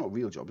 she was, it's not a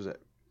real job, is it?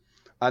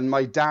 And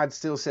my dad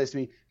still says to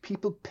me,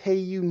 people pay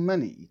you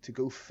money to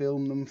go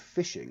film them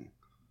fishing.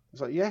 I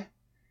was like, yeah,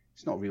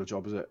 it's not a real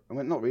job, is it? I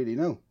went, not really,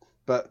 no.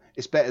 But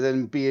it's better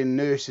than being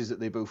nurses that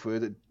they both were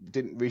that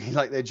didn't really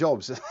like their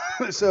jobs.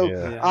 So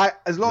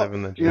as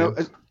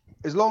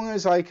long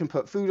as I can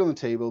put food on the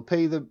table,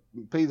 pay the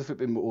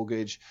flipping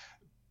mortgage,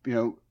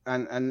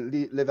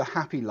 and live a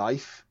happy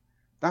life,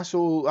 that's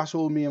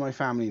all me and my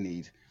family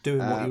need. Doing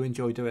what you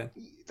enjoy doing.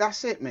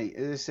 That's it, mate.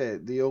 As I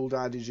said, the old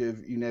adage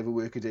of you never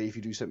work a day if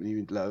you do something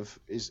you love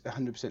is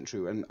 100%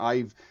 true. And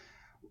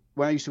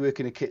when I used to work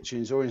in the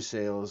kitchens or in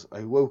sales,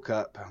 I woke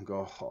up and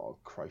go, oh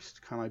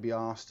Christ, can I be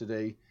arsed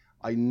today?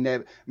 I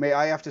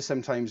have to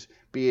sometimes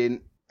be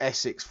in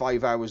Essex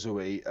 5 hours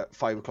away at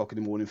 5:00 in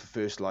the morning for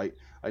first light.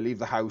 I leave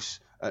the house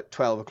at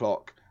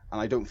 12:00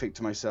 and I don't think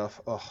to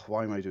myself, oh,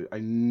 why am I doing it? I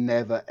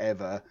never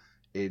ever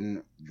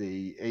in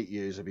the 8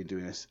 years I've been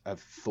doing this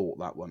have thought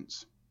that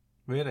once.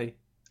 Really?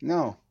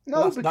 No,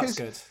 well, because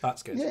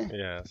that's good.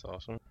 Yeah, that's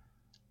awesome.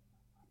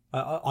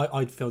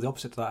 I'd feel the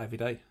opposite to that every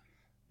day.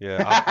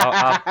 Yeah,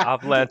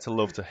 I've learned to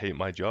love to hate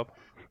my job.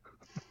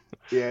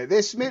 Yeah,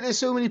 there's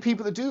so many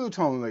people that do,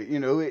 Tom. Like,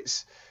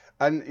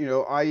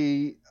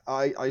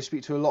 I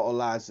speak to a lot of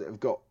lads that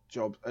have got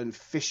jobs, and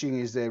fishing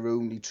is their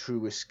only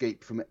true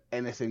escape from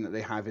anything that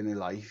they have in their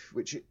life,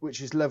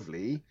 which is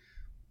lovely.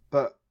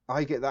 But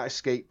I get that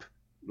escape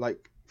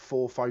like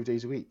 4 or 5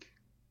 days a week.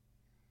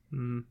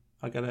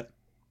 I get it.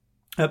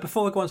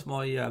 Before I go on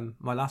to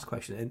my last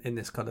question in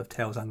this kind of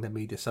Tails Angling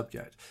Media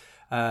subject,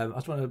 I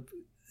just want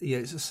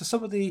to, so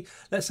some of the,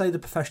 let's say the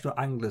professional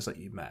anglers that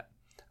you met,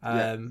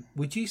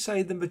 would you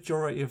say the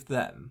majority of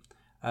them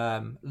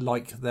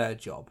like their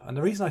job? And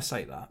the reason I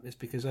say that is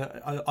because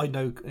I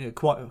know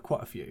quite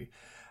a few,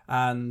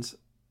 and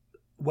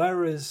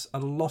whereas a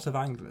lot of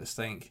anglers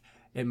think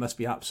it must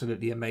be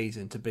absolutely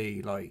amazing to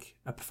be like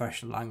a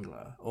professional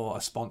angler or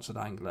a sponsored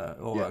angler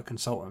or a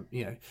consultant,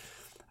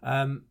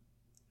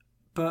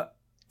 but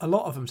a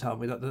lot of them tell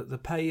me that the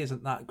pay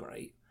isn't that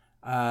great.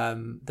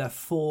 They're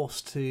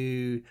forced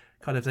to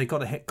they've got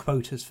to hit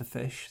quotas for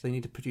fish. They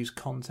need to produce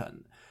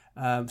content.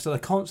 So they're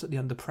constantly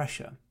under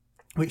pressure.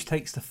 which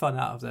takes the fun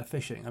out of their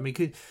fishing. I mean,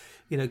 do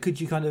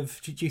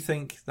you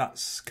think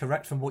that's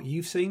correct from what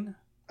you've seen?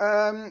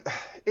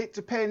 It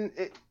depends.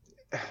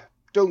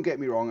 Don't get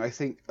me wrong. I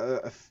think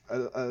a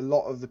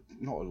lot of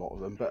not a lot of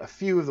them, but a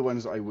few of the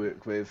ones that I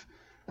work with,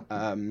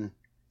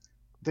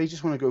 they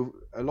just want to go.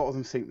 A lot of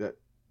them think that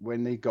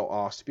when they got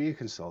asked to be a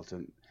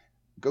consultant,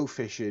 go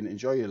fishing,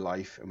 enjoy your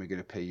life, and we're going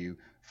to pay you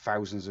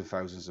thousands and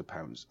thousands of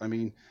pounds. I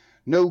mean,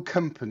 no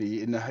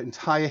company in the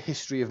entire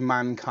history of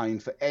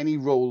mankind for any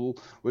role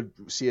would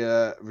see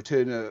a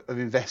return of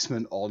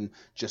investment on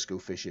just go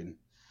fishing.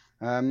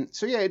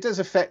 So yeah, it does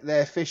affect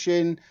their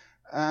fishing.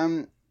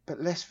 But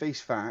let's face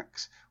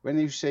facts. When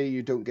you say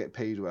you don't get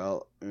paid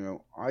well,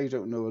 I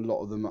don't know a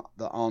lot of them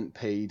that aren't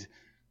paid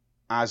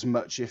as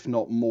much, if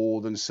not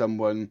more, than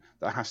someone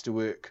that has to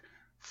work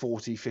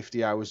 40,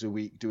 50 hours a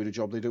week doing a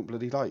job they don't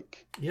bloody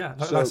like. Yeah,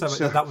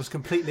 that was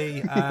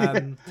completely...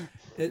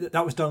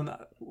 that was done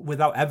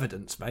without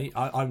evidence, mate.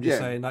 I'm just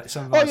saying that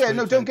some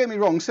of don't get me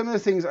wrong. Some of the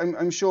things,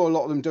 I'm sure a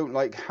lot of them don't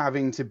like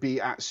having to be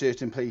at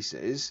certain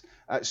places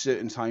at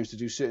certain times to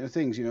do certain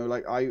things.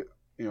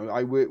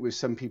 I work with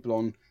some people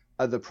on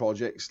other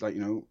projects, like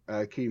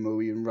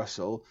Kimoe and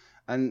Russell,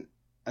 and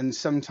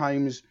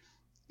sometimes,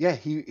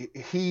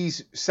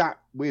 he's sat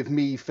with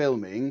me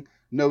filming,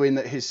 knowing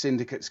that his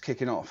syndicate's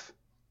kicking off,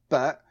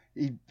 but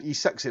he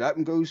sucks it up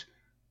and goes,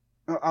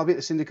 I'll be at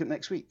the syndicate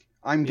next week.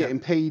 I'm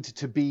getting paid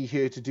to be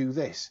here to do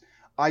this.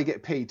 I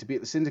get paid to be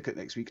at the syndicate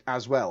next week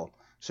as well.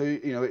 So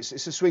it's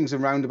a swings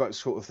and roundabouts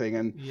sort of thing,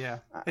 and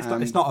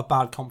it's not a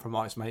bad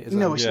compromise, mate. Is it?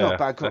 No, it's not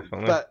bad.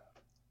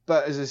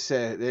 But as I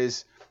say,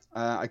 there's.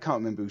 I can't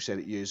remember who said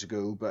it years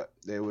ago, but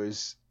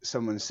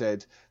someone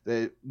said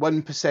that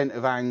 1%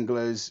 of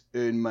anglers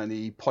earn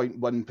money,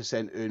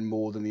 0.1% earn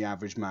more than the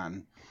average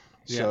man.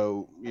 Yeah.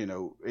 So,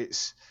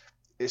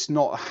 it's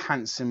not a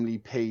handsomely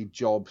paid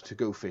job to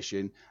go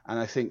fishing. And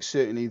I think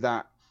certainly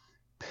that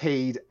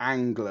paid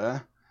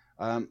angler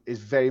is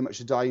very much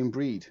a dying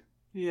breed.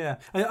 Yeah.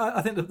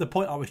 I think the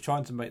point I was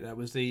trying to make there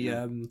was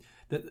the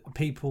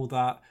people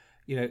that,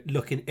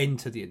 looking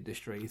into the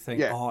industry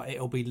think,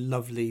 it'll be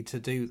lovely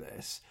to do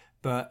this,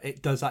 but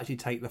it does actually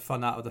take the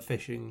fun out of the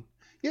fishing.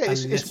 Yeah,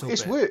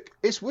 it's work.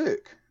 It's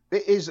work.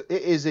 It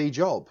is a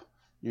job.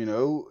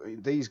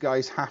 These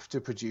guys have to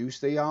produce.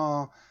 They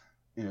are,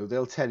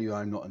 they'll tell you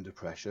I'm not under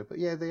pressure, but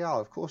yeah, they are.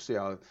 Of course they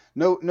are.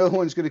 No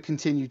one's going to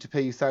continue to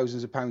pay you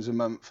thousands of pounds a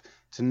month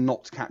to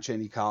not catch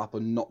any carp or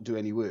not do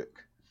any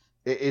work.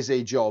 It is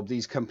a job.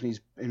 These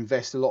companies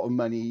invest a lot of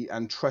money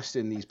and trust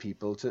in these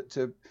people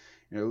to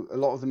a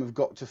lot of them have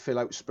got to fill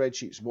out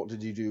spreadsheets. What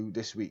did you do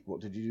this week? What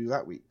did you do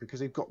that week? Because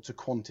they've got to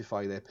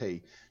quantify their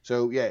pay.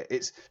 So yeah,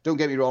 don't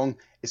get me wrong,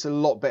 it's a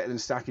lot better than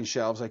stacking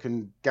shelves. I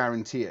can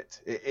guarantee it.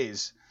 It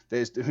is.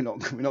 We're not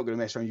going to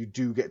mess around. You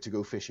do get to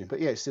go fishing, but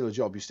yeah, it's still a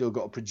job. You still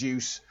got to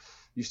produce.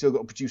 You still got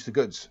to produce the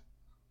goods.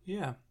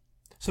 Yeah.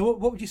 So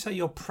what would you say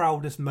your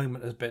proudest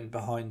moment has been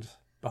behind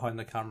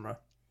the camera?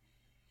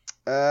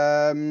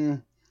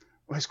 Well,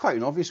 it's quite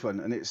an obvious one,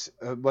 and it's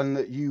one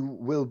that you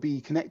will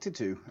be connected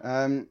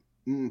to.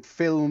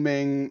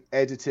 Filming,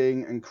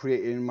 editing, and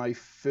creating my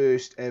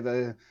first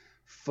ever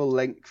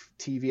full-length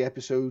TV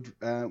episode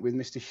with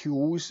Mr.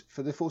 Hughes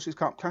for the Forces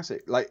Carp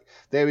Classic. Like,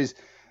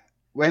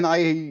 when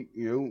I,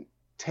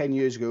 10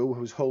 years ago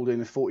was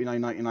holding a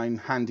 $49.99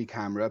 handy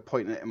camera,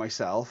 pointing it at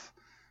myself,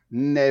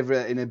 never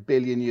in a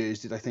billion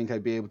years did I think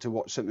I'd be able to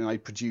watch something I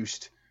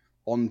produced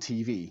on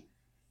TV.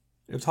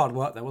 It was hard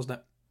work, though, wasn't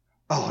it?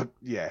 Oh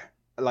yeah,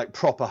 like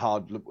proper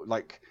hard.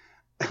 Like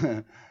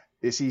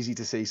it's easy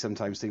to say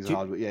sometimes things are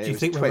hard, but yeah. Do you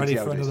think we're ready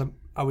for another?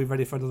 Are we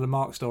ready for another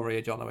Mark story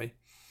here, John? Are we?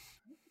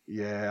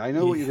 Yeah, I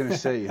know what you're going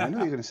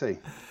to say.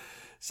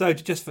 So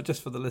just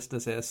for the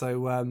listeners here,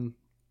 so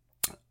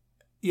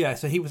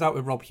so he was out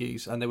with Rob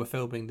Hughes and they were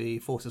filming the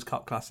Forces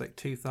Cup Classic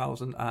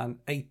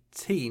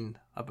 2018,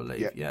 I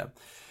believe. Yeah.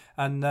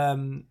 And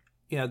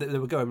they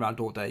were going around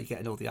all day,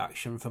 getting all the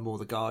action from all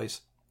the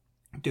guys,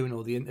 doing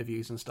all the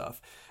interviews and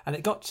stuff. And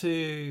it got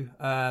to,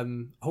 I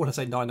want to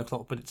say 9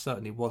 o'clock, but it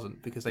certainly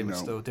wasn't because they were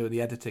still doing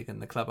the editing in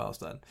the clubhouse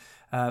then.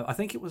 I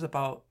think it was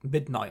about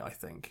midnight,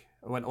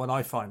 when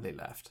I finally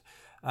left.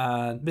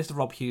 And Mr.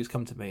 Rob Hughes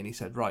come to me and he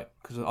said, right,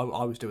 because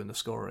I was doing the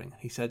scoring.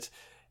 He said,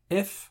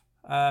 if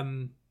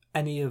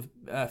any of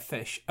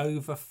fish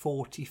over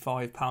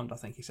 £45, I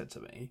think he said to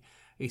me,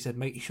 he said,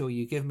 make sure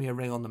you give me a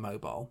ring on the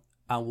mobile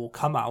and we'll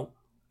come out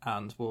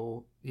and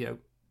we'll,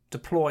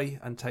 deploy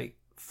and take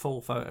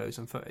full photos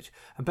and footage.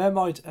 And bear in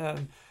mind,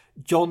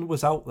 John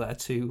was out there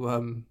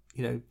to,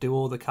 do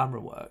all the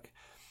camera work.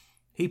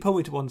 He pulled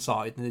me to one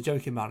side and in a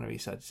joking manner, he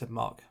said,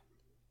 Mark,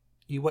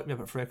 you wake me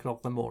up at 3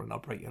 o'clock in the morning, I'll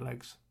break your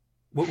legs.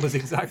 What was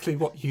exactly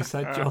what you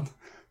said, John?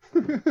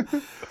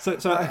 So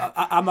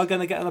am I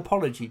going to get an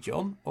apology,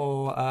 John?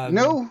 Or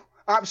no,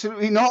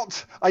 absolutely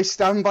not. I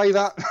stand by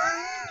that.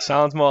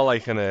 Sounds more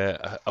like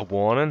a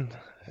warning.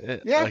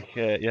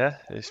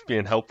 It's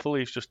being helpful.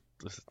 He's just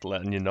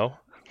letting you know.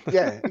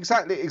 Yeah,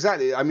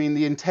 exactly. I mean,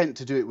 the intent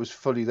to do it was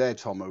fully there,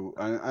 Tomo,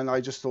 and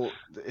I just thought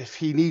if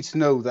he needs to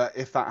know that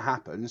if that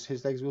happens,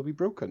 his legs will be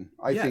broken.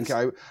 I think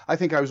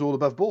I was all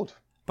above board.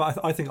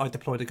 But I think I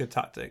deployed a good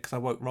tactic because I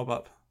woke Rob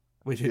up,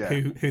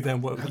 who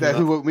then woke me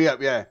Who woke me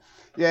up? Yeah.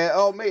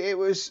 Oh, mate, it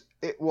was,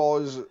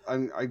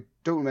 and I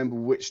don't remember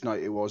which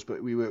night it was,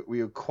 but we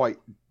were quite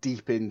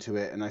deep into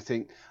it, and I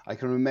think I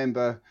can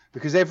remember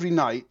because every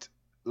night,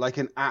 like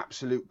an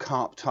absolute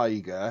carp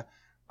tiger,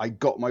 I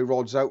got my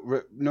rods out.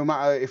 No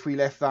matter if we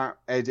left that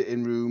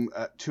editing room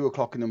at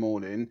 2:00 in the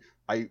morning,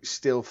 I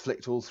still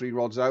flicked all 3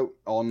 rods out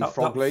on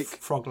Frog Lake.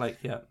 Frog Lake,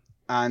 yeah.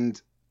 And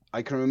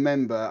I can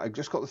remember I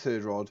just got the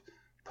 3rd rod,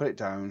 put it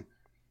down,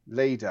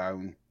 lay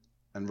down,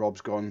 and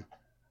Rob's gone,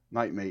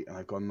 night mate, and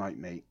I've gone night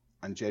mate.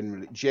 And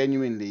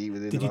genuinely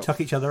within. Did you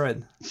tuck each other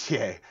in?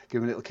 Yeah,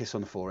 give him a little kiss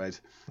on the forehead.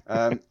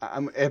 And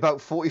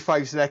about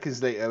 45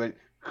 seconds later, I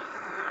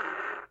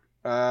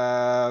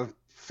went,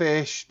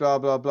 fish, blah,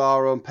 blah, blah,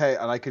 on pet.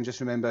 And I can just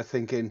remember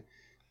thinking,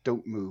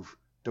 don't move.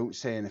 Don't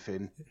say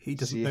anything. He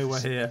doesn't know we're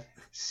here.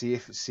 See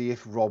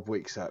if Rob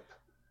wakes up.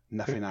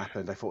 Nothing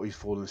happened. I thought he's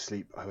fallen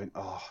asleep. I went,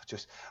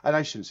 and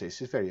I shouldn't say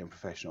this is very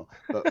unprofessional,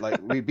 but like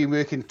we've been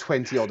working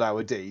 20-odd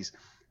hour days.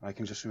 I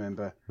can just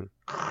remember,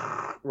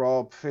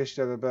 Rob, fish,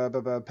 blah, blah,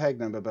 blah, blah, peg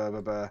number, blah,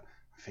 blah, blah. I'm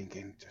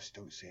thinking, just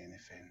don't say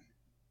anything.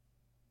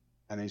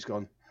 And he's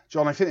gone,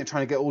 John, I think they're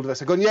trying to get hold of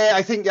us. I've gone,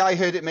 I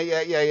heard it,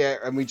 mate. Yeah.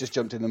 And we just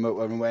jumped in the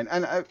motor and went.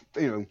 And,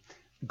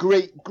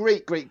 great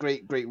week.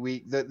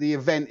 The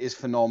event is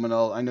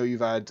phenomenal. I know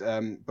you've had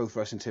both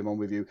Russ and Tim on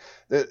with you.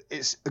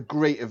 It's a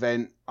great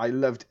event. I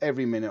loved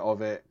every minute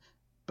of it,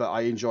 but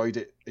I enjoyed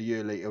it a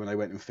year later when I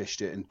went and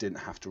fished it and didn't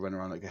have to run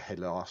around like a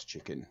headless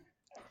chicken.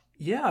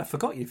 Yeah, I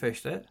forgot you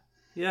fished it.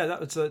 Yeah, that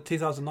was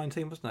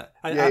 2019, wasn't it?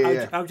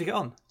 How'd you get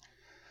on?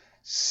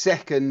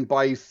 2nd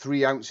by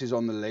 3 ounces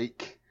on the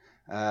lake.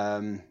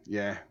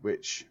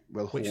 Which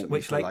will haunt me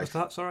which for lake life. was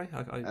that? Sorry,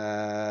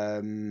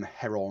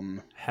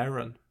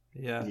 Heron.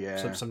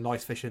 Yeah. Some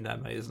nice fish in there,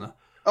 mate, isn't there?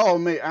 Oh,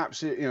 mate,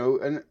 absolutely.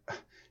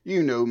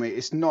 Mate,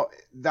 it's not.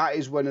 That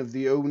is one of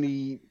the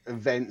only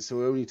events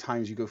or only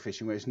times you go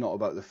fishing where it's not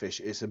about the fish.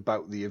 It's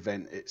about the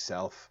event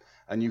itself,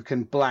 and you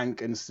can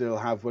blank and still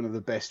have one of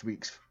the best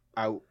weeks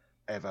out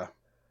ever.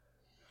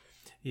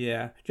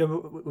 Yeah, do you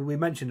remember we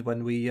mentioned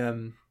when we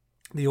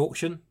the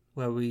auction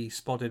where we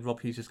spotted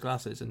Rob Hughes'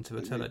 glasses into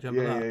a tiller? Do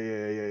you remember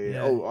that?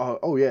 Yeah.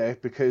 Oh, yeah,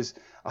 because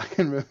I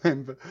can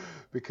remember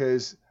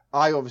because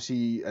I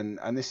obviously, and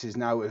this is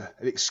now an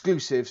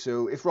exclusive,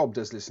 so if Rob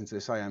does listen to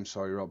this, I am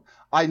sorry, Rob.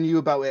 I knew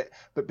about it,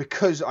 but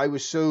because I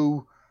was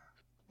so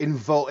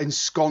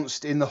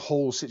ensconced in the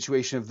whole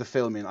situation of the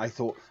filming, I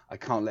thought I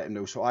can't let him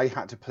know. So I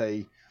had to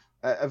play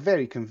a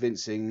very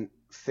convincing,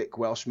 thick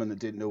Welshman that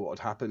didn't know what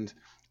had happened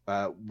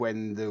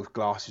when the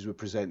glasses were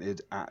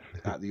presented at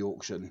the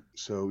auction.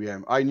 So, yeah,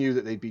 I knew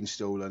that they'd been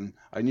stolen.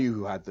 I knew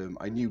who had them.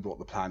 I knew what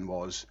the plan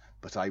was.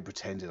 But I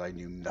pretended I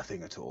knew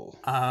nothing at all.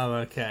 Oh,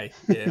 okay.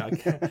 Yeah,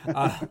 okay.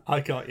 I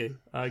got you.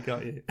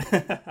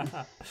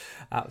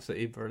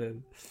 Absolutely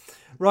brilliant.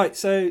 Right,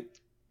 so,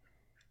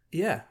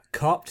 yeah,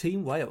 Carp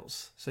Team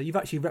Wales. So you've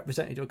actually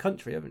represented your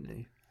country, haven't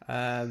you?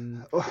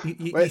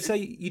 You say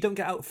you don't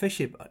get out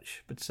fishing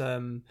much, but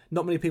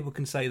not many people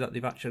can say that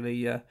they've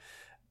actually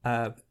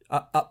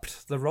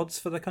upped the rods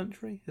for the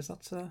country. Is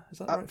that the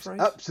right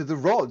phrase? Up to the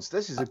rods.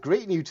 This is a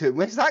great new term.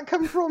 Where's that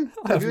come from?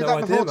 Have you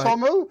heard that before,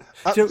 Tomo?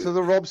 Up to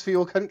the rods for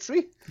your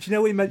country? Do you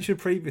know we mentioned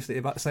previously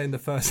about saying the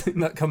first thing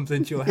that comes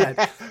into your head?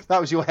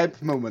 That was your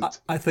hemp moment.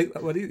 I think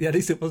at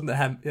least it wasn't a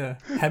hemp. Yeah,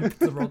 hemp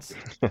the rods.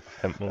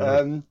 Hemp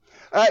moment.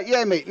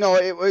 Yeah, mate. No,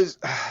 it was.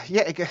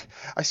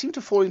 I seem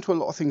to fall into a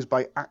lot of things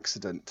by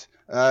accident.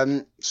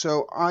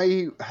 So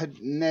I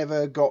had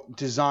never got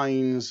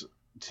designs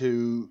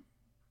to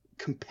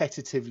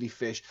competitively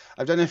fish.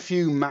 I've done a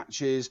few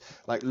matches,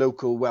 like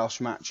local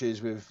Welsh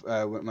matches with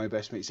my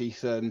best mates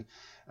Ethan,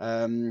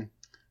 and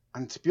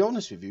to be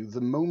honest with you, the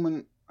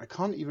moment I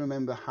can't even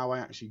remember how I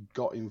actually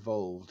got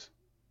involved.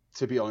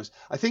 To be honest,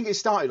 I think it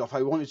started off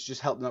I wanted to just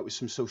help them out with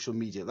some social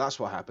media. That's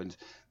what happened.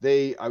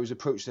 I was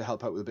approached to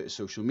help out with a bit of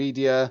social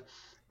media,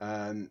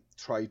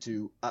 try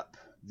to up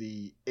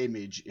the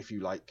image, if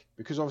you like,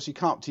 because obviously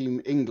Carp Team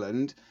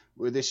England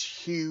were this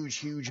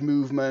huge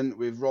movement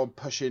with Rob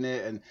pushing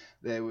it, and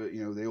they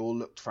all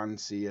looked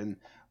fancy, and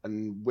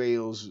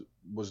Wales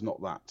was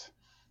not that.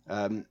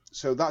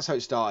 So that's how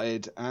it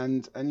started,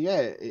 and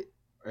yeah,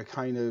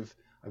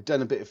 I've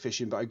done a bit of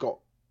fishing, but I got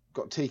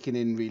taken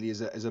in really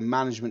as a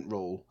management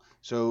role.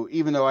 So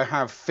even though I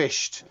have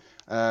fished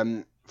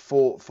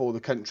for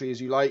the country,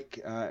 as you like,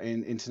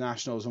 in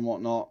internationals and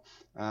whatnot,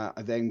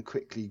 I then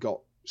quickly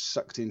got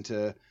sucked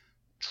into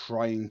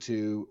trying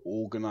to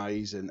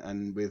organise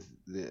and with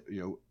the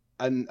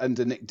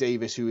under Nick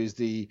Davis, who is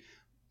the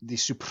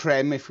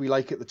supreme, if we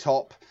like, at the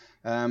top,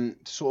 to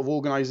sort of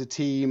organise a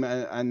team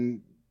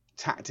and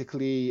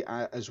tactically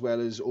as well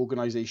as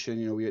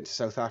organisation. We went to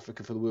South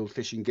Africa for the World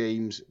Fishing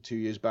Games 2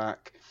 years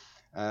back,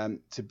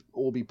 to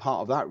all be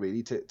part of that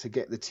really to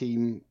get the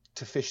team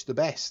to fish the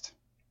best.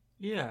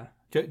 Yeah.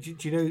 Do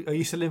you know? Are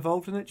you still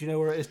involved in it? Do you know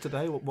where it is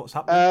today? What's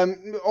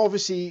happening?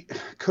 Obviously,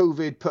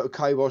 COVID put a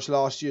kibosh.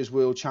 Last year's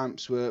World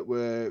Champs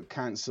were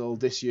cancelled.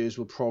 This year's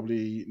will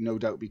probably, no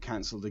doubt, be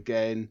cancelled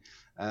again.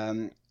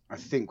 I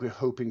think we're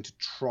hoping to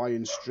try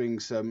and string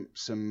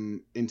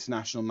some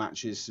international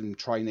matches, some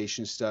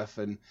Tri-Nation stuff,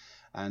 and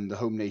the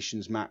Home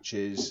Nations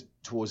matches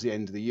towards the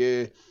end of the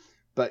year.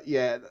 But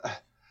yeah,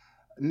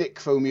 Nick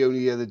phoned me only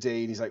the other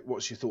day and he's like,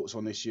 "What's your thoughts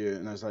on this year?"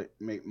 And I was like,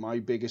 "Mate, my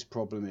biggest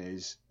problem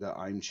is that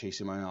I'm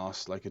chasing my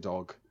arse like a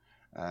dog.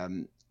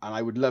 And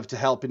I would love to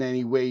help in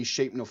any way,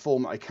 shape, or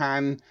form that I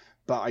can,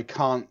 but I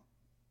can't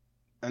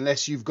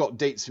unless you've got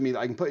dates for me that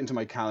I can put into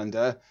my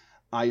calendar.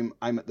 I'm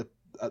at the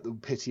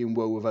pity and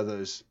woe of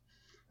others."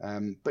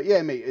 But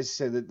yeah, mate, as I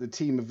said, the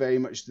team are very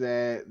much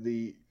there.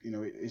 It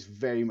is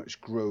very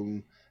much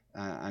grown,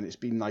 and it's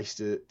been nice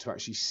to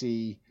actually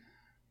see.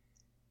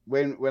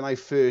 When I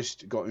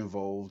first got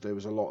involved, there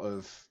was a lot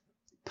of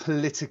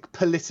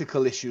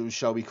political issues,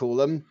 shall we call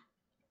them,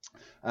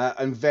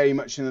 and very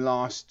much in the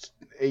last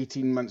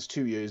 18 months,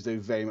 2 years, they've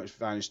very much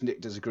vanished.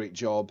 Nick does a great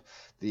job.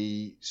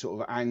 The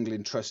sort of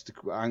angling trust,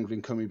 the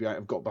angling community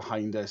have got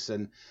behind us,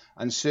 and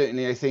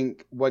certainly I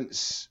think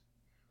once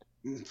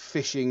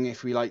fishing,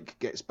 if we like,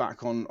 gets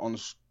back on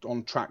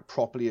track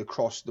properly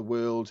across the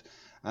world,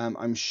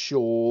 I'm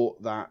sure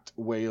that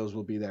Wales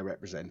will be there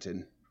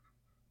representing.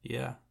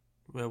 Yeah.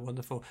 Well,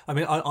 wonderful. I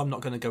mean, I'm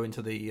not going to go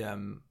into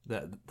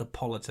the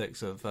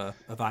politics of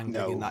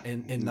angling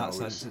in that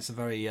sense. It's a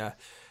very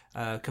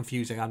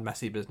confusing and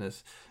messy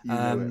business.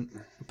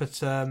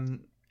 But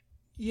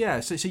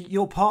yeah, so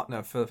your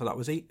partner for that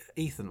was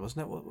Ethan,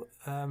 wasn't it?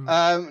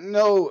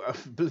 No,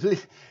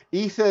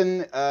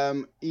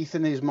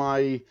 Ethan is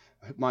my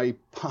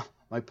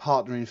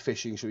partner in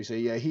fishing, shall we say?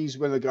 Yeah, he's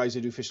one of the guys I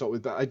do fish a lot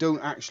with. But I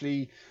don't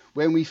actually,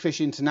 when we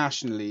fish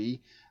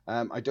internationally,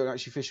 I don't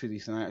actually fish with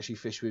Ethan. I actually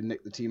fish with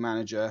Nick, the team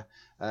manager,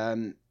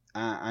 and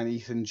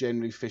Ethan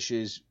generally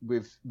fishes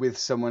with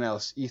someone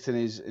else. Ethan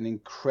is an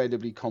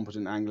incredibly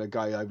competent angler,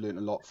 guy I've learned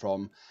a lot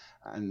from,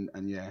 and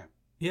yeah.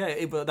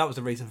 Yeah, but that was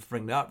the reason for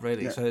bringing that up,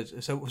 really. Yeah.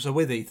 So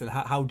with Ethan,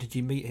 how did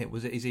you meet him?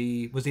 Was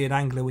he an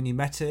angler when you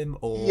met him,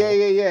 or?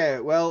 Yeah.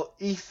 Well,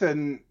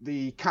 Ethan,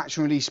 the Catch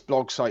and Release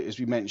blog site, as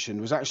we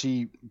mentioned, was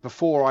actually,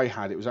 before I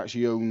had it, was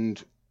actually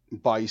owned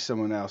by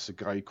someone else, a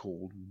guy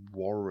called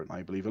Warren,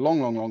 I believe, a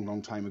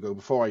long time ago,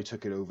 before I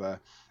took it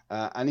over.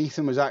 And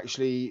Ethan was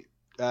actually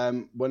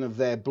one of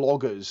their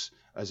bloggers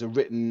as a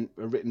written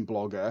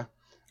blogger.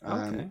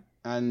 Okay.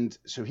 And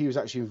so he was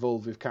actually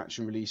involved with Catch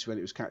and Release when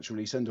it was Catch and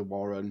Release under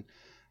Warren.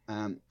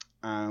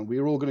 And we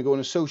were all going to go on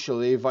a social.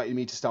 They invited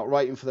me to start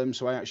writing for them,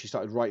 so I actually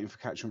started writing for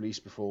Catch and Release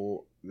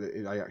before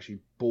I actually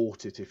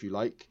bought it, if you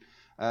like.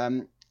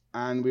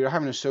 And we were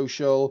having a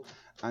social,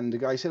 and the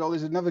guy said, "Oh,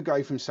 there's another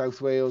guy from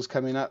South Wales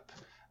coming up.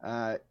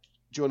 Do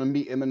you want to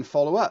meet him and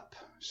follow up?"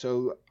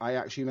 So I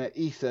actually met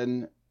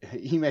Ethan.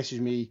 He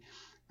messaged me,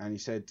 and he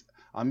said,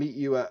 "I'll meet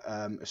you at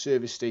a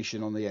service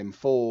station on the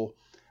M4.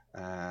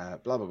 Blah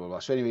blah blah blah."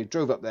 So anyway,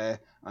 drove up there.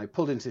 I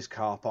pulled into this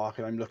car park,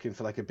 and I'm looking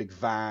for like a big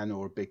van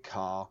or a big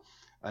car,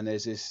 and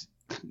there's this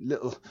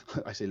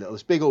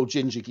this big old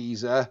ginger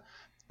geezer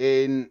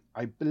in,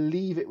 I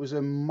believe it was a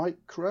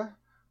Micra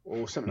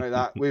or something like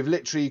that. We've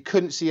literally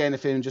couldn't see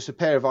anything, just a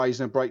pair of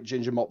eyes and a bright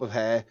ginger mop of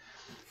hair,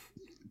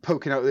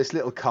 poking out of this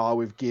little car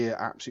with gear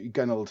absolutely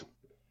gunnelled.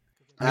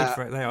 Made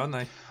for it, they aren't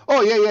they?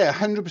 Oh yeah,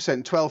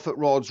 100%. 12-foot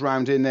rods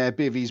round in there,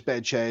 bivvies,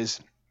 bed chairs.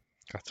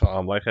 That's what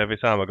I'm like every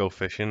time I go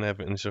fishing.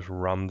 Everything's just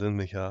rammed in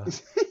the car.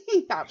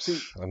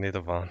 Absolutely. I need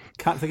a van.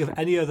 Can't think of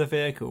any other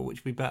vehicle which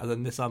would be better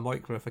than Nissan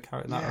Micra for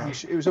carrying that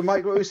around. It was a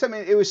Micra.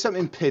 It was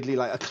something piddly,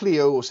 like a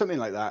Clio or something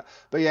like that.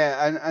 But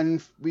yeah,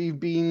 and we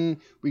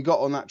got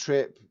on that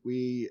trip.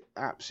 We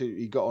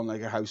absolutely got on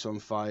like a house on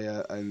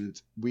fire,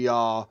 and we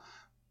are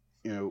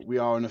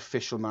an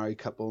official married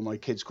couple. My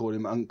kids call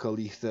him Uncle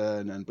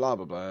Ethan and blah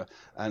blah blah.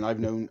 And I've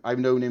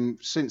known him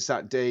since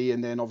that day.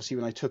 And then obviously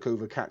when I took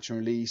over Catch and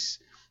Release,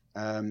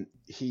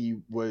 he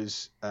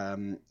was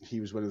one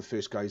of the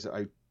first guys that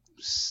I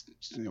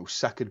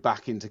suckered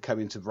back into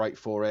coming to write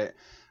for it.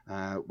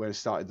 When I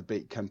started the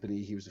bait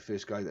company, he was the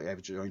first guy that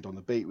ever joined on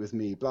the bait with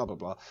me, blah blah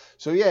blah.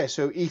 So yeah,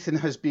 so Ethan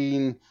has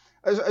been,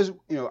 as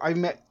you know, I've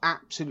met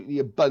absolutely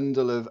a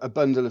bundle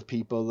of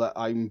people that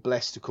I'm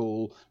blessed to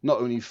call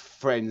not only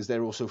friends,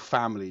 they're also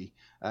family.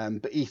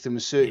 But Ethan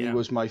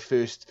was my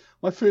first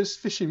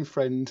fishing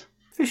friend.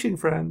 Fishing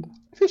friend.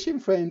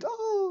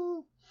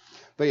 Oh.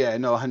 But yeah,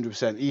 no,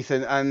 100%.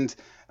 Ethan, and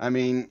I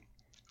mean,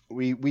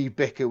 we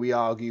bicker, we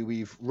argue,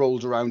 we've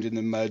rolled around in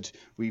the mud,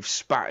 we've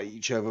spat at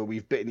each other,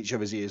 we've bitten each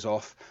other's ears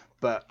off,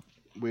 but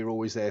we're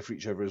always there for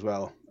each other as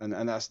well.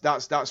 And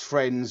that's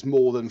friends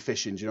more than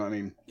fishing, do you know what I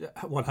mean?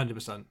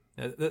 100%.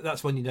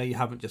 That's when you know you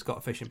haven't just got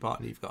a fishing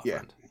partner, you've got a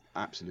friend.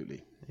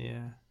 Absolutely.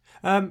 Yeah.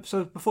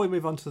 So before we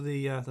move on to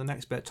the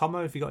next bit,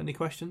 Tomo, have you got any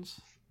questions?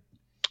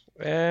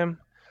 So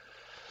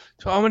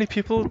how many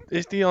people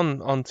is he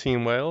on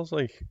Team Wales?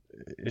 Like,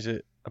 is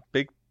it a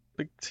big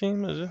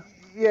team, is it?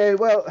 Yeah,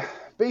 well,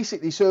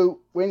 basically,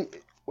 so when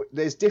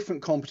there's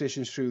different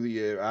competitions through the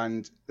year,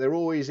 and they're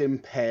always in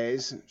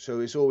pairs, so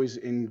it's always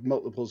in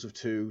multiples of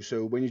 2.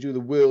 So when you do the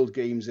World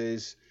Games,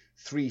 is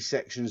 3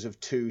 sections of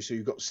 2, so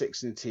you've got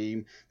 6 in a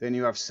team, then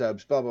you have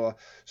subs, blah blah.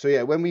 So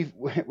yeah,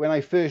 when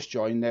I first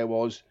joined, there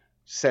was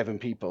 7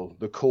 people,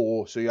 the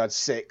core, so you had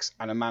 6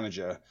 and a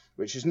manager,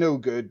 which is no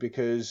good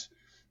because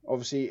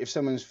obviously if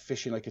someone's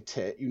fishing like a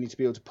tit, you need to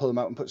be able to pull them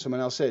out and put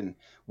someone else in.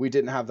 We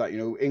didn't have that.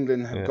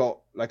 England have got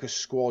like a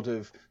squad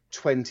of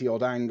 20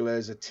 odd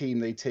anglers, a team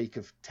they take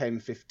of 10,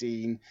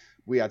 15.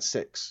 We had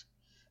 6.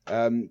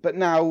 But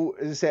now,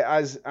 as I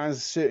say,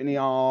 as certainly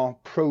our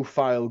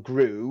profile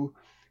grew,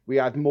 we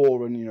had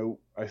more, and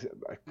I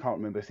can't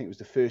remember. I think it was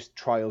the first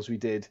trials we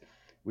did.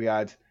 We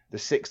had the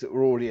 6 that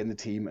were already in the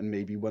team and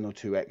maybe 1 or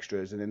 2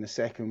 extras, and in the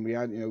second we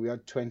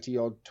had 20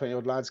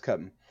 odd lads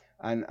come,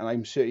 and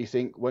I certainly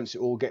think once it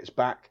all gets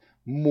back,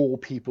 more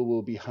people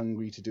will be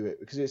hungry to do it,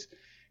 because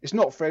it's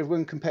not for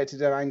everyone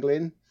competitive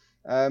angling.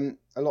 A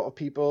lot of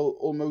people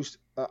almost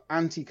are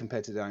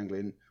anti-competitive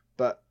angling,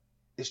 but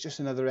it's just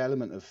another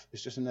element of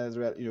there's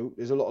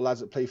a lot of lads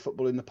that play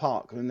football in the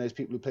park, and there's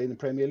people who play in the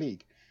Premier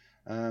League.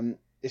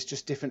 It's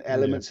just different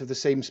elements of the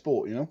same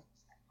sport,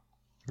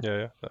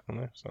 Yeah,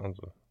 definitely. Sounds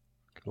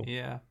cool.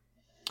 Yeah.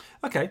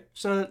 Okay,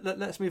 so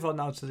let's move on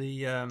now to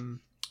the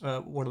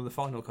one of the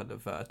final kind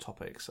of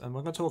topics, and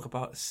we're going to talk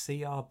about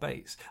CR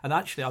baits. And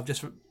actually, I've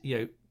just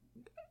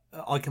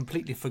I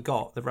completely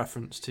forgot the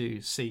reference to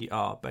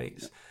CR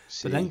baits.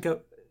 But then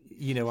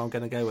I'm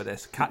going to go with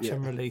this catch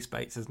and release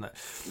baits, isn't it?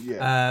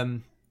 Yeah.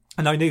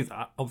 And I knew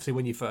that obviously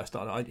when you first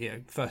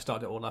started. First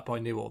started it all up, I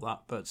knew all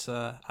that. But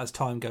as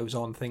time goes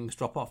on, things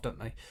drop off, don't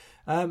they?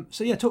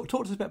 So yeah, talk to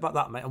us a bit about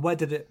that, mate. And where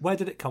did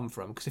it come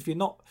from? Because if you're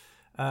not,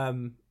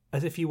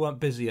 as if you weren't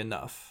busy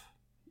enough,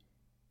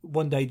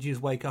 one day did you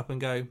just wake up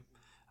and go,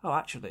 oh,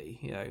 actually,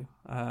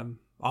 I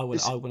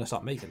want to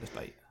start making this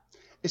bait.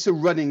 It's a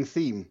running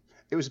theme.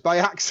 It was by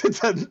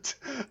accident,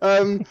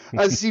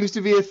 as seems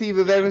to be a theme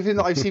of everything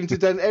that I've seemed to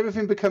done.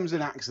 Everything becomes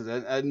an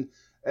accident,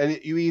 and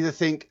you either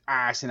think,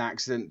 it's an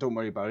accident, don't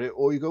worry about it,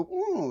 or you go,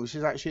 oh, this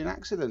is actually an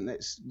accident,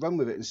 let's run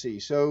with it and see.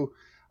 So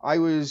I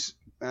was,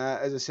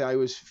 as I say, I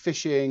was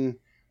fishing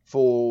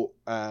for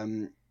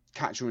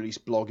Catch and Release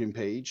blogging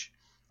page,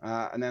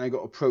 and then I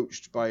got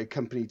approached by a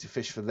company to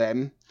fish for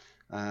them,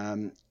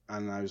 and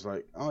I was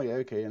like, oh yeah,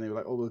 okay, and they were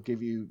like, oh, we'll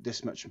give you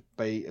this much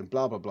bait and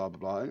blah blah blah blah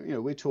blah.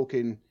 And, we're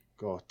talking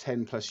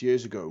 10 plus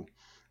years ago.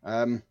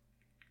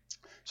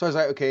 So I was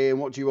like, okay, and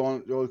what do you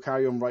want? You'll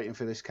carry on writing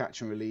for this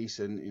Catch and Release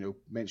and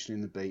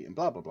mentioning the bait and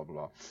blah blah blah blah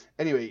blah.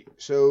 Anyway,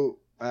 so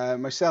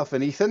myself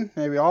and Ethan,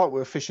 there we are,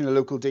 we're fishing a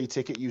local day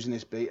ticket using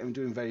this bait and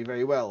doing very,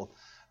 very well.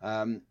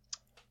 And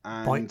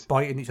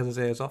biting each other's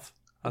ears off.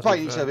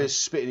 Biting each other,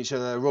 spitting each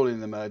other, rolling in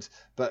the mud.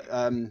 But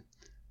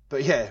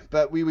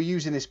we were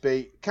using this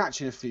bait,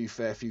 catching a few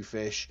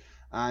fish,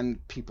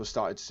 and people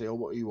started to say, oh,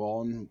 what are you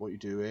on? What are you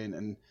doing?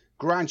 And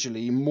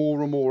gradually,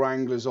 more and more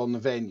anglers on the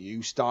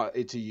venue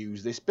started to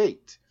use this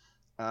bait.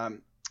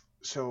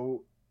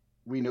 So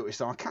we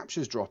noticed our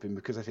captures dropping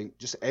because I think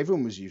just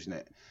everyone was using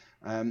it.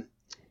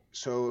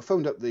 So I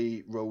phoned up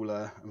the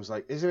roller and was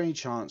like, is there any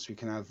chance we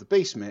can have the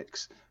base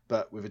mix,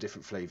 but with a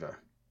different flavour?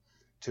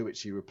 To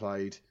which he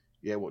replied,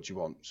 yeah, what do you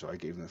want? So I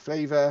gave him the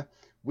flavour.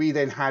 We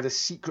then had a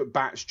secret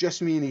batch,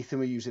 just me and Ethan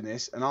were using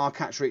this, and our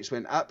catch rates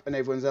went up and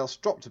everyone else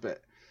dropped a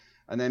bit.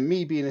 And then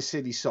me being a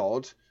silly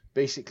sod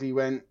basically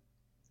went,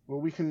 well,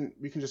 we can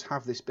just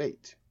have this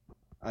bait.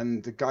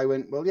 And the guy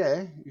went, well,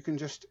 yeah, you can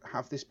just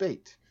have this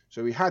bait.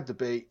 So we had the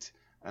bait,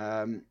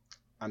 and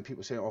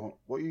people saying, oh,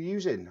 what are you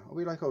using? Are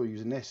we like, oh, we're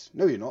using this?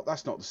 No, you're not.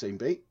 That's not the same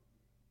bait.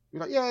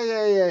 We're like, yeah,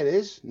 it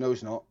is. No,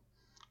 it's not.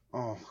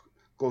 Oh,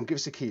 go on, give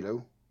us a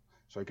kilo.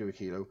 So I give a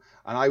kilo.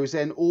 And I was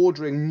then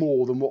ordering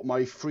more than what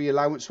my free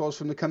allowance was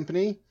from the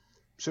company.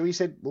 So he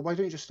said, well, why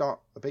don't you just start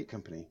a bait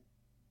company?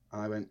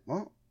 And I went,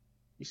 what?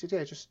 He said,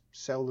 yeah, just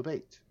sell the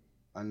bait.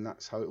 And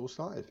that's how it all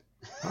started.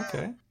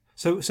 Okay.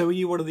 So were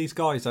you one of these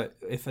guys that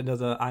if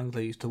another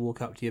angler used to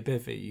walk up to your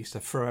bivvy, you used to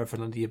throw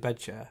everyone under your bed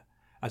chair?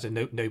 As in,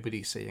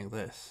 nobody's seeing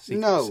this.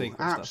 No,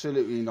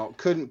 absolutely not.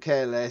 Couldn't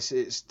care less.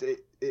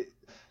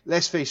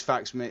 Let's face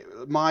facts, mate.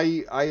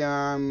 I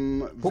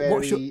am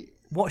very...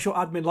 What's your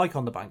admin like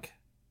on the bank?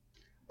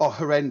 Oh,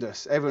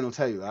 horrendous. Everyone will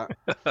tell you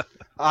that.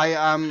 I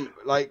am,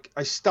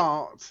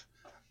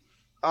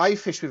 I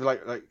fish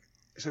with,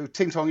 so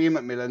Ting Tong, Ian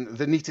McMillan,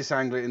 the neatest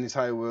angler in the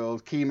entire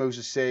world. Chemo's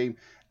the same.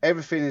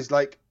 Everything is,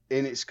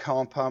 in its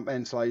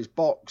compartmentalized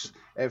box.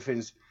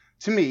 Everything's...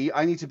 To me,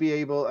 I need to be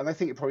able, and I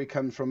think it probably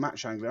comes from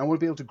match angling, I want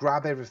to be able to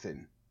grab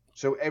everything.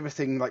 So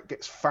everything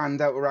gets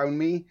fanned out around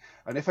me.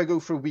 And if I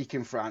go for a week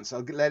in France, I'll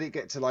let it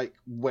get to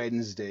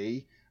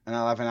Wednesday, and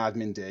I'll have an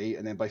admin day,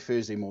 and then by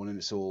Thursday morning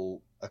it's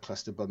all a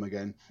cluster bum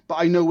again. But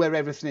I know where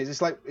everything is.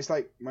 It's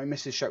like my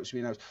missus shouts to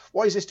me now,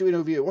 what is this doing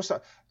over here? What's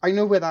that? I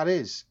know where that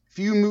is. If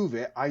you move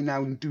it, I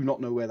now do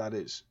not know where that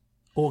is.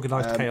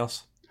 Organised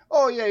chaos.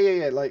 Oh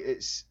yeah.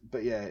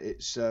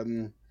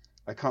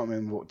 I can't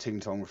remember what Ting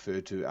Tong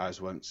referred to it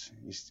as once.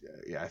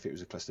 I think it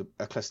was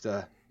a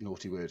cluster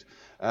naughty word.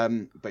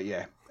 But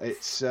yeah,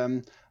 it's I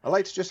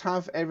like to just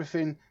have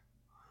everything.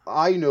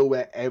 I know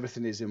where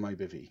everything is in my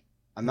bivvy,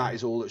 and that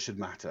is all that should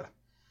matter.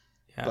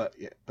 Yeah.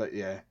 But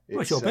yeah,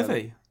 it's your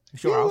bivvy.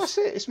 It's your house. That's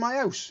it. It's my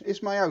house.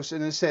 It's my house.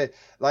 And as I said,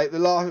 like we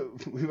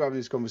were having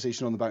this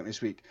conversation on the bank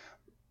this week.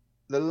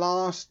 The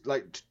last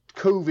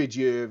COVID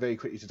year, very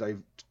quickly to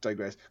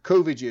digress.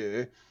 COVID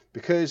year.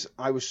 Because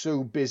I was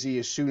so busy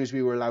as soon as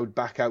we were allowed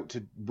back out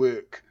to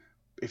work,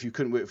 if you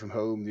couldn't work from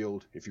home,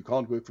 if you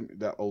can't work from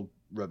that old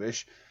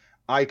rubbish,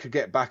 I could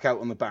get back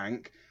out on the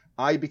bank.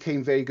 I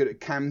became very good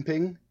at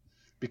camping.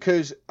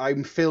 Because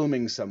I'm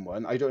filming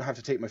someone, I don't have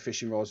to take my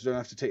fishing rods, I don't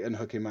have to take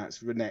unhooking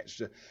mats,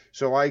 nets.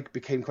 So I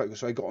became quite good.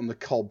 So I got on the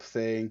cob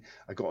thing,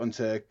 I got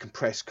onto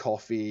compressed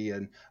coffee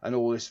and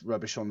all this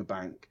rubbish on the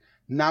bank.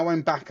 Now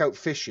I'm back out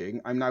fishing.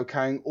 I'm now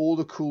carrying all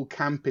the cool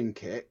camping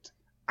kit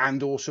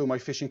and also my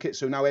fishing kit.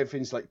 So now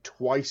everything's like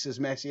twice as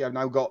messy. I've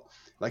now got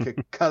like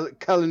a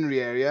culinary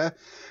area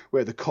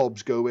where the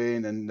cobs go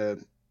in and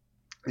the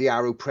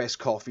AeroPress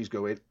coffees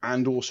go in,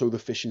 and also the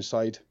fishing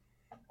side.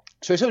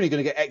 So it's only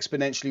going to get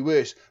exponentially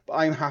worse, but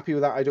I'm happy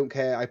with that. I don't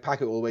care. I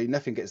pack it all away.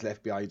 Nothing gets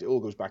left behind. It all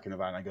goes back in the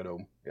van. I go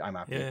home. I'm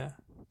happy. Yeah.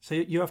 So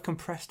you have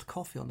compressed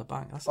coffee on the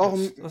bank. That's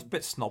a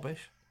bit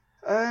snobbish.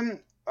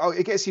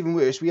 It gets even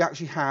worse. We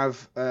actually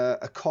have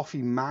a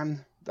coffee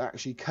man that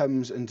actually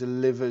comes and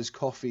delivers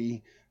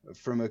coffee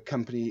from a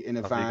company in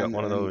a van. Have you got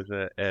one of those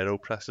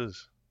AeroPresses?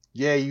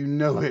 Yeah, you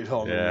know it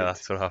on. Yeah,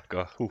 that's what I've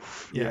got.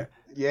 Oof. Yeah.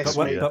 Yes,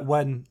 but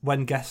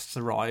when guests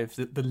arrive,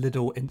 the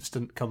Lidl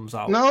instant comes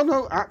out.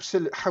 No,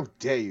 absolutely. How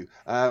dare you?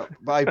 But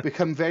I've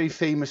become very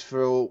famous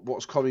for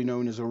what's commonly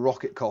known as a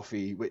rocket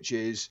coffee, which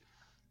is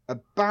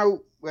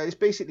it's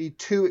basically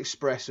 2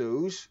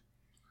 espressos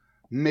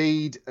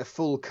made a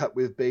full cup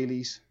with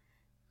Baileys,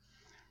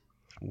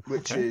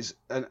 which is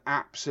an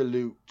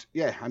absolute.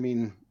 Yeah, I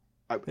mean,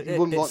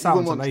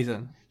 sounds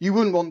amazing. You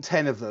wouldn't want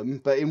 10 of them,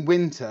 but in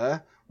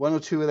winter, 1 or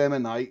 2 of them a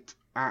night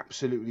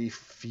absolutely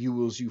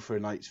fuels you for a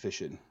night's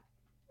fishing.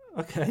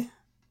 Okay.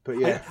 But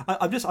yeah,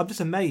 I'm just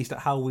amazed at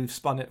how we've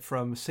spun it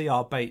from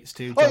CR Baits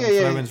to John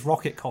Flowen's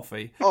Rocket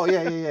Coffee. Oh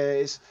yeah.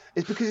 It's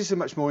because it's a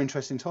much more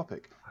interesting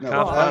topic. I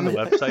can't find the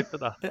website for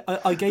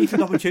that. I gave you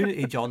an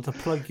opportunity, John, to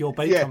plug your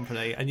bait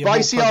company, and you're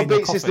Buy CR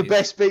Baits is the coffees.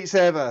 best baits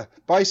ever.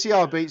 Buy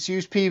CR Baits.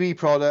 Use PB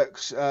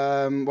products.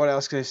 What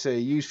else can I say?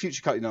 Use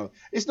Future Cut. No,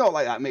 it's not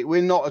like that, mate.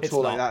 We're not at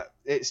all like that.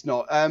 It's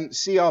not.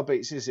 CR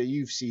Baits is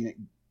you've seen it.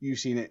 You've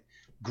seen it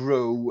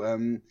grow.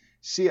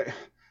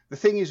 The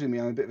thing is with me,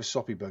 I'm a bit of a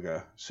soppy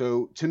bugger.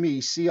 So to me,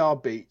 CR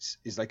Baits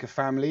is like a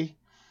family.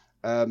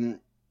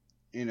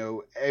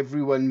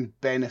 Everyone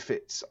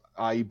benefits,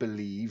 I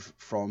believe,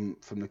 from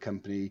the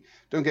company.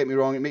 Don't get me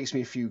wrong, it makes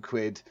me a few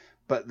quid,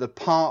 but the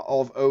part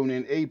of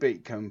owning a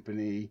bait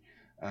company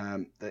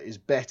that is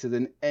better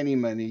than any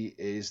money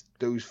is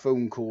those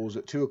phone calls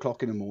at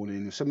 2:00 in the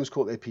morning. If someone's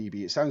caught their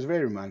PB, it sounds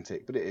very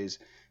romantic, but it is.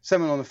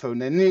 Someone on the phone,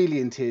 they're nearly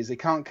in tears, they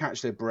can't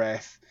catch their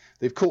breath,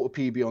 they've caught a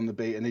PB on the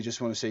bait, and they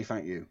just want to say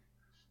thank you.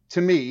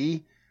 To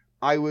me,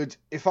 I would,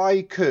 if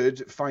I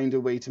could find a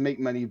way to make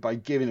money by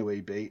giving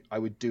away bait, I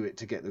would do it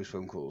to get those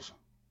phone calls.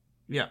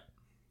 Yeah,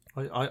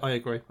 I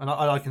agree, and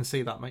I can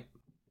see that, mate.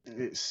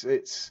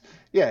 It's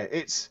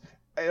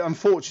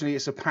unfortunately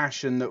it's a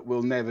passion that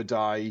will never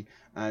die,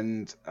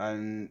 and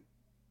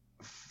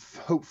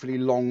hopefully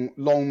long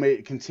may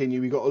it continue.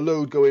 We got a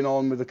load going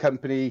on with the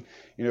company.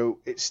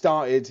 It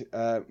started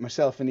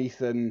myself and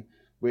Ethan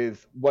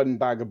with 1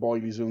 bag of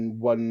boilies and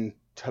 1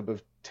 tub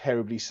of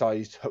terribly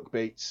sized hook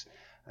baits,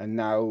 and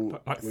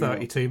now like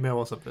 32 mil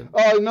or something.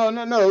 Oh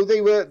no,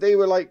 they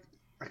were like,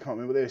 I can't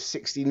remember, they were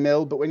 16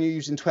 mil, but when you're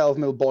using 12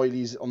 mil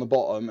boilies on the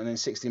bottom and then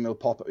 16 mil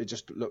pop,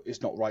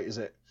 it's not right, is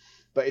it?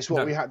 But it's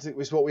what we had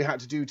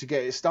to do to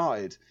get it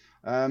started.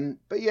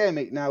 But yeah,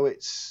 mate, now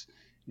it's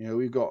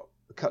we've got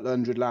a couple of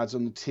 100 lads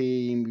on the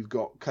team, we've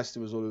got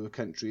customers all over the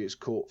country. It's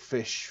caught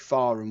fish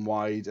far and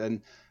wide,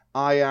 and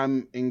I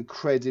am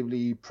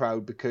incredibly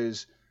proud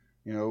because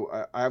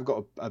I've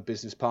got a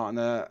business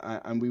partner,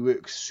 and we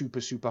work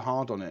super, super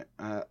hard on it.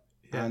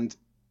 And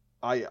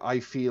I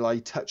feel I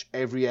touch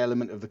every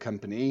element of the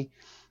company,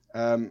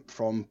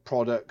 from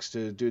products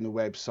to doing the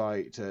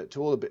website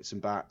to all the bits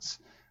and bats.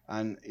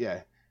 And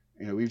yeah,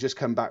 we've just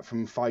come back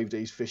from 5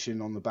 days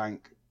fishing on the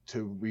bank.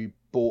 We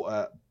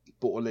bought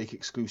a lake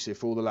exclusive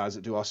for all the lads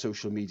that do our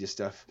social media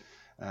stuff.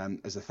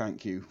 As a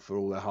thank you for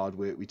all their hard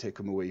work. We take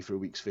them away for a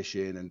week's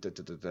fishing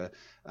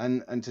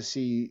and to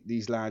see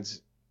these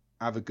lads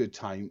have a good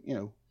time.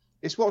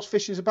 It's what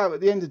fishing's about at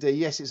the end of the day.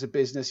 Yes, it's a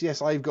business.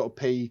 Yes, I've got to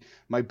pay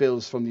my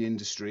bills from the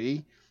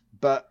industry,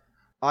 but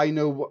I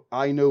know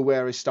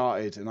where I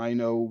started, and I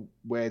know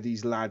where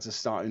these lads are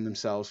starting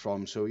themselves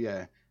from. So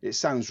yeah, it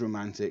sounds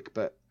romantic,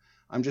 but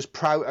I'm just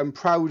proud. I'm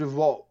proud of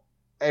what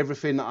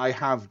everything that I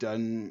have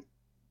done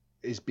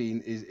is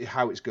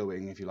how it's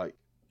going, if you like.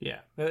 Yeah,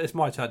 it's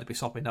my turn to be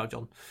soppy now,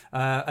 John.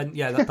 And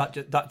yeah,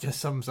 that just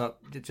sums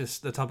up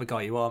just the type of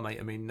guy you are, mate.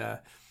 I mean,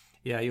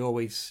 yeah, you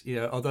always,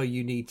 although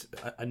you need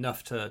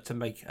enough to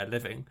make a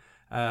living,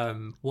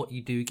 what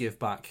you do give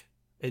back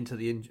into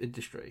the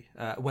industry,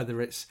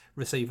 whether it's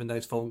receiving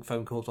those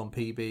phone calls on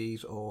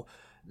PBs or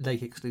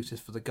lake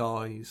exclusives for the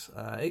guys.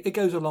 It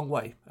goes a long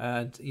way,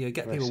 and you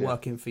get people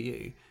working for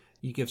you.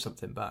 You give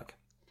something back.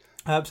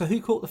 So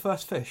who caught the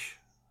first fish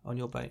on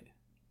your bait?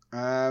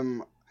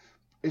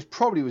 It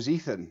probably was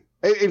Ethan.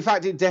 In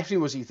fact, it definitely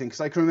was Ethan,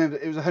 because I can remember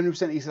it was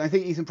 100% Ethan. I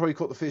think Ethan probably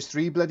caught the first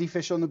 3 bloody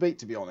fish on the bait,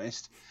 to be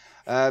honest,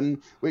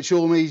 which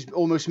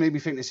almost made me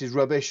think this is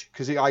rubbish,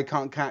 because I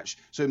can't catch,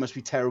 so it must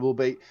be terrible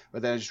bait.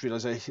 But then I just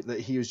realised that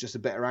he was just a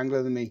better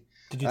angler than me.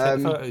 Did you take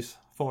photos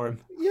for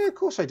him? Yeah, of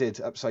course I did,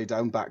 upside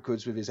down,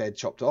 backwards, with his head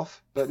chopped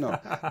off. But no,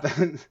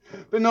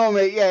 but no,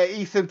 mate. Yeah,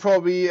 Ethan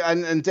probably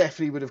and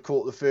definitely would have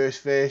caught the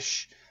first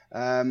fish.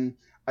 And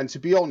to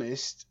be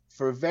honest,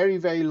 for a very,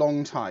 very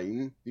long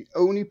time, the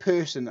only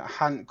person that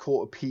hadn't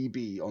caught a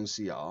PB on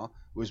CR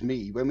was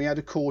me. When we had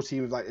a core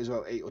team of there's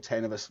about 8 or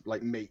 10 of us,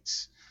 like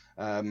mates,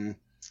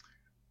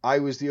 I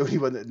was the only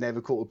one that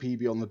never caught a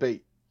PB on the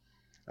bait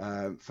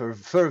for a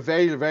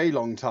very, very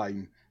long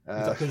time.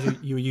 Is that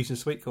because you were using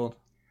sweet corn?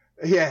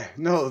 Yeah,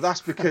 no,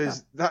 that's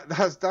because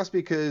that's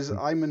because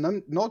I'm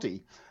a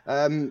noddy,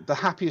 the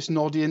happiest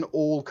noddy in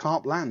all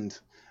carp land.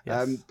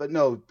 Yes. But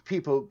no,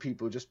 people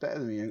just better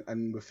than me,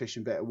 and we're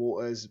fishing better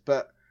waters.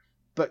 But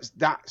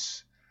that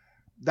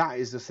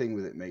is the thing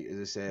with it, mate. As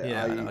I say,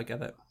 yeah, I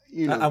get it.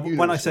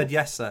 When I said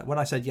yes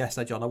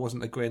there, John, I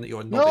wasn't agreeing that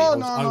you're a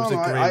noddy. I was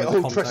agreeing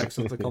with the context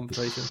of the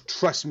conversation.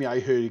 Trust me, I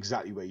heard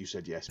exactly where you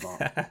said yes,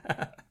 Mark.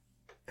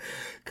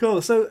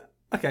 Cool. So,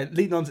 okay,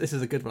 leading on to this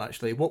is a good one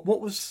actually.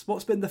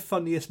 What's been the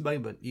funniest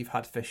moment you've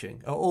had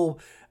fishing, or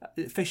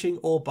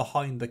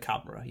behind the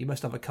camera? You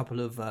must have a couple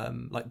of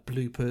like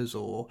bloopers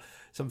or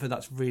something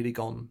that's really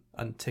gone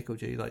and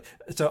tickled you. Like,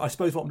 so I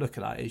suppose what I'm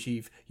looking at is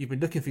you've been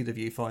looking through the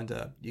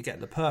viewfinder, you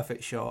get the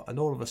perfect shot, and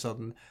all of a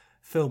sudden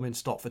filming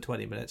stop for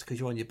 20 minutes because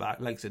you're on your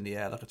back, legs in the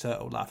air like a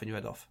turtle, laughing your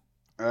head off.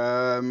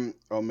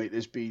 Oh mate,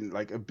 there's been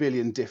like a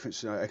billion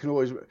different. I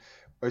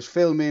was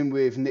filming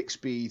with Nick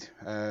Speed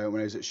when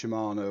I was at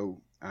Shimano,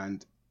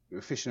 and we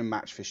were fishing a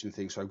match fishing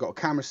thing. So I've got a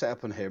camera set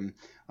up on him,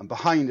 and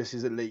behind us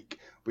is a lake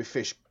with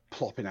fish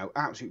plopping out,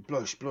 absolute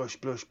blush, blush,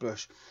 blush,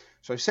 blush.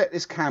 So I set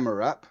this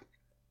camera up,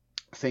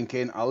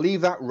 thinking I'll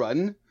leave that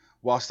run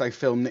whilst I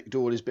film Nick do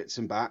all his bits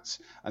and bats,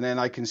 and then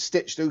I can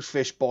stitch those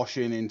fish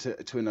boshing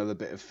into another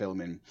bit of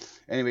filming.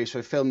 Anyway, so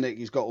I filmed Nick,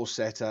 he's got all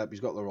set up, he's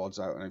got the rods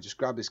out, and I just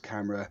grabbed this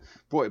camera,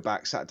 brought it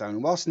back, sat down,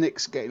 and whilst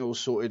Nick's getting all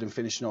sorted and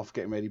finishing off,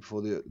 getting ready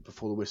before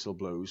the whistle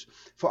blows,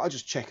 I thought I'll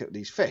just check out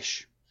these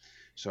fish.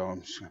 So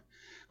I'm just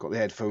got the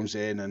headphones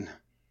in and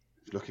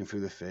looking through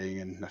the thing,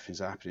 and nothing's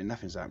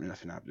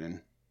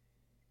happening.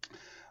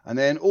 And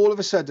then all of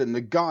a sudden,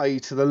 the guy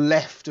to the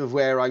left of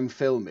where I'm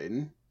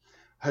filming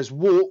has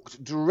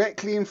walked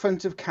directly in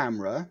front of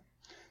camera,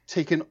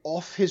 taken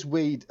off his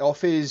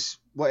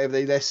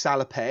whatever they're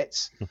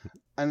salopettes,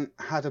 and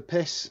had a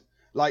piss.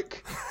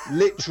 Like,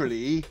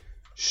 literally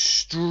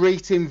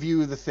straight in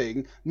view of the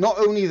thing. Not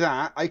only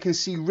that, I can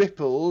see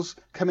ripples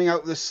coming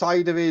out the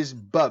side of his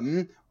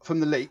bum from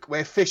the lake,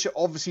 where fish are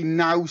obviously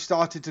now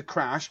started to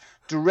crash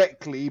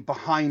directly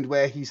behind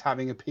where he's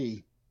having a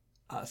pee.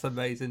 That's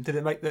amazing. Did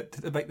it make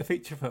the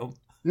feature film?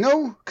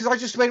 No, because I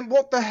just went,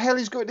 what the hell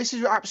is going? This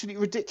is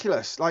absolutely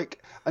ridiculous.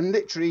 Like, and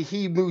literally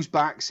he moves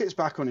back, sits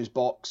back on his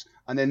box,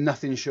 and then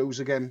nothing shows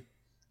again.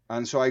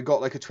 And so I got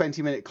like a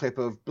 20-minute clip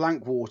of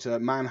blank water,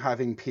 man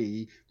having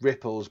pee,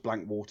 ripples,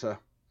 blank water.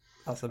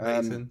 That's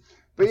amazing.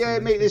 But yeah,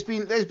 mate, there's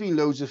been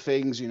loads of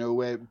things,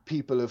 where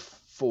people have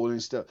fallen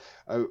stuff.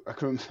 I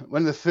can remember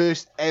one of the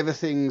first ever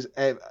things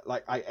I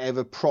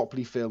ever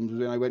properly filmed was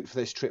when I went for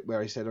this trip where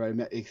I said I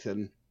met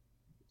Ethan,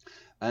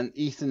 and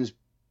Ethan's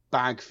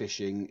bag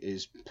fishing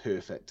is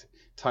perfect.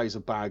 Ties a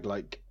bag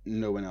like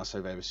no one else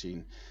I've ever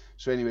seen.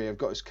 So anyway, I've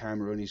got his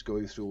camera and he's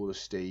going through all the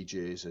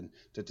stages and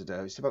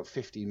It's about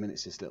 15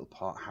 minutes, this little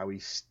part, how he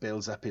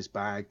builds up his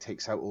bag,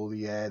 takes out all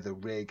the air, the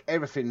rig,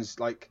 everything's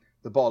like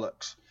the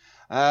bollocks.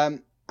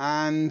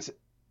 And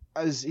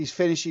as he's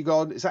finished, he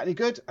gone, is that any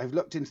good? I've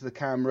looked into the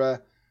camera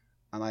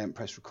and I hadn't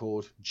pressed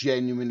record.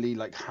 Genuinely,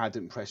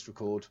 hadn't pressed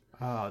record.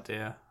 Oh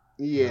dear.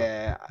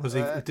 Yeah. Was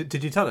he?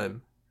 Did you tell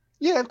him?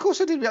 Yeah, of course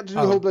I did. We had to do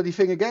the whole bloody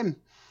thing again.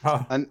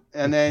 Oh. And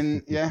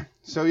then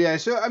So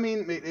I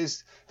mean,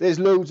 there's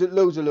loads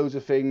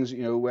of things,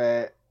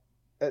 where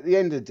at the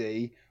end of the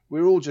day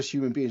we're all just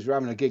human beings. We're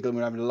having a giggle and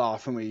we're having a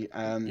laugh, aren't we?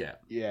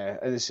 Yeah.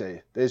 And I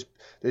say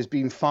there's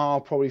been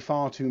probably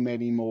far too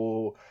many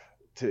more.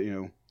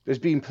 There's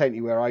been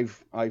plenty where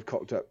I've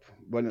cocked up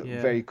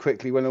very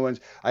quickly. When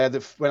I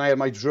had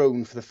my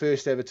drone for the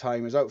first ever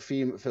time, I was out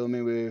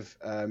filming with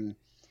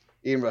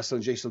Ian Russell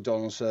and Jason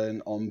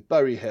Donaldson on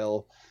Bury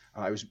Hill.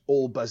 I was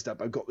all buzzed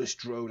up. I've got this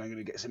drone. I'm going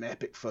to get some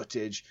epic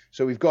footage.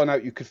 So we've gone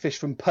out. You could fish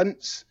from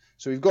punts.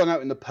 So we've gone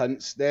out in the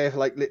punts. They're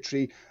like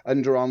literally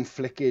underarm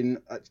flicking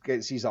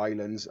against these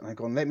islands. And I've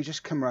gone, let me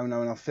just come around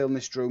now and I'll film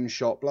this drone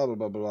shot, blah, blah,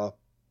 blah, blah.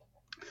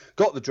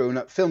 Got the drone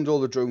up, filmed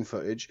all the drone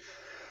footage.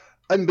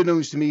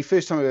 Unbeknownst to me,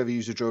 first time I've ever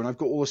used a drone, I've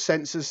got all the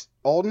sensors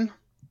on.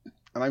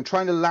 And I'm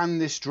trying to land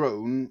this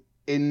drone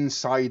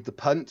inside the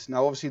punt.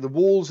 Now, obviously, the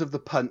walls of the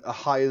punt are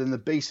higher than the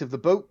base of the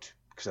boat,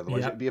 because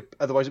otherwise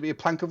it'd be a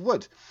plank of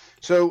wood.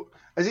 So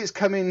as it's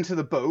come into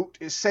the boat,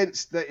 it's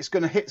sensed that it's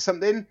going to hit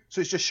something,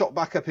 so it's just shot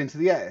back up into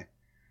the air.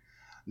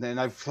 And then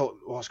I've thought,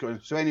 what's going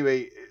on? So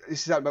anyway,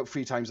 this is about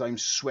 3 times. I'm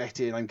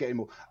sweating, I'm getting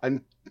more,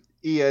 and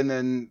Ian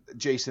and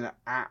Jason are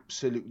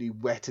absolutely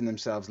wetting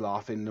themselves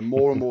laughing. The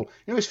more and more,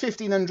 it's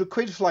 1,500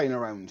 quid flying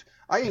around.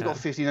 I ain't got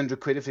 1,500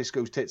 quid if this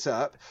goes tits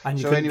up. And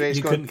you, so couldn't, anyway,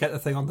 you couldn't get the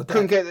thing on the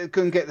deck.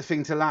 Couldn't get the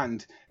thing to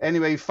land.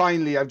 Anyway,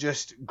 finally, I've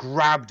just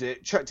grabbed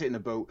it, chucked it in the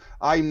boat.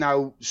 I'm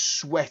now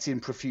sweating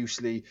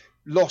profusely.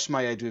 Lost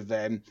my head with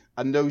them,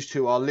 and those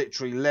two are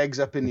literally legs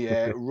up in the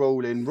air,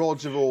 rolling.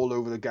 Rods are all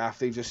over the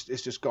gaff. It's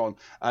just gone,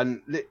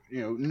 and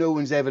no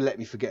one's ever let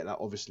me forget that.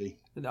 Obviously,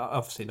 no,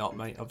 obviously not,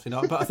 mate. Obviously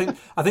not. But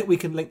I think we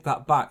can link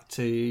that back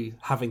to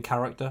having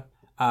character,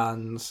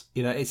 and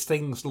it's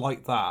things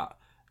like that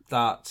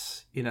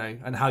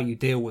and how you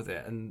deal with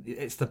it, and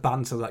it's the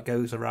banter that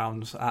goes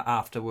around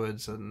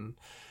afterwards, and.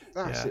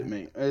 That's it,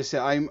 mate.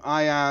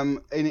 I am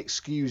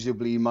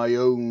inexcusably my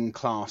own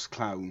class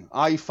clown.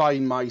 I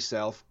find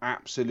myself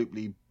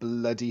absolutely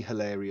bloody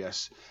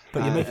hilarious.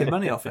 But you're making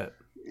money off it.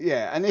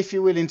 Yeah, and if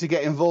you're willing to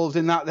get involved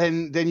in that,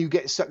 then you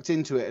get sucked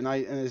into it. And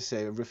as I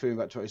say, referring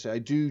back to what I say, I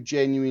do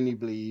genuinely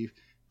believe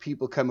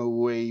people come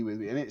away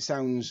with it. And it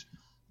sounds,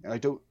 I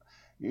don't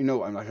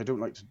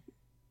like to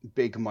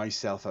big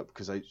myself up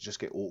because I just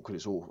get awkward.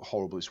 It's all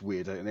horrible. It's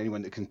weird. And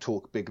anyone that can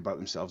talk big about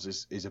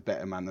themselves is a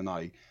better man than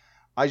I.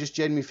 I just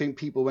genuinely think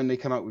people, when they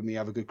come out with me,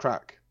 have a good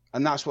crack.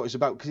 And that's what it's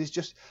about, because it's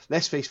just,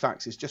 let's face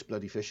facts, it's just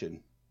bloody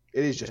fishing.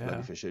 It is just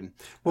bloody fishing.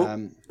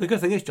 Well, the good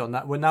thing is, John,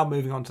 that we're now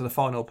moving on to the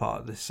final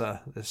part of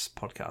this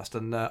podcast,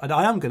 and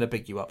I am going to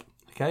big you up,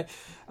 okay?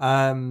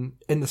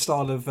 In the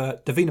style of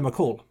Davina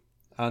McCall.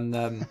 And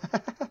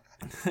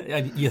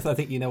I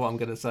think you know what I'm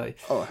going to say.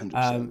 Oh,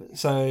 100%.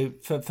 So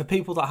for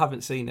people that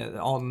haven't seen it,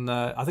 on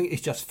I think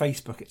it's just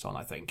Facebook it's on,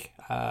 I think,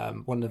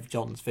 one of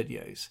John's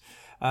videos.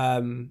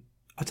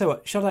 I'll tell you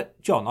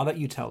what, I'll let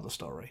you tell the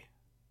story.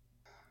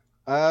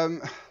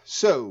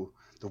 So,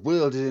 the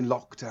world is in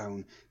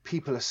lockdown.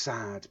 People are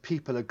sad.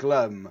 People are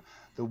glum.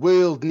 The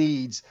world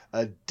needs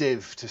a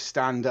div to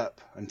stand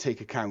up and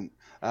take account.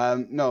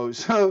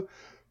 So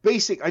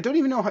basic. I don't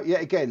even know how.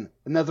 Yet again,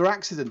 another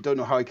accident. Don't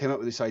know how I came up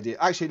with this idea.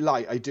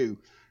 Actually, I do.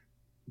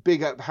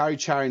 Big up. Harry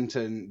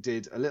Charrington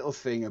did a little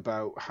thing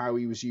about how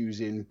he was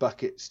using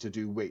buckets to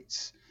do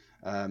weights.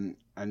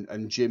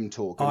 And gym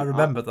talk. I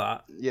remember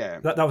that.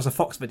 Yeah. That was a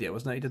Fox video,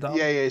 wasn't it? He did that.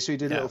 Yeah. So he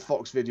did a little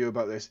Fox video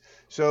about this.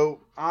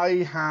 So I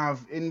have,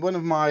 in one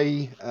of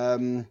my,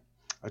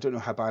 I don't know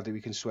how badly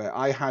we can swear,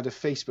 I had a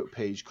Facebook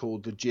page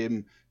called the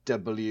Jim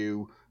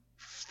W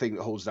thing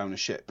that holds down a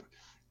ship.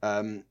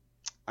 And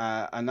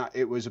that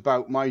it was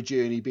about my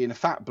journey being a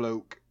fat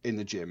bloke in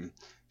the gym.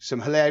 Some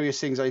hilarious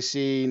things I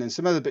seen and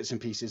some other bits and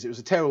pieces. It was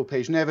a terrible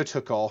page, never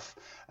took off,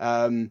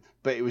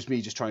 but it was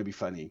me just trying to be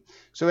funny.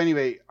 So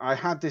anyway, I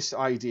had this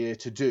idea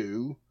to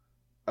do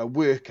a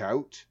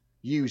workout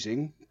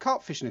using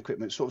carp fishing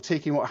equipment, sort of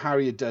taking what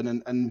Harry had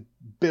done and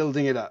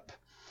building it up.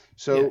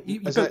 So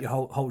you built your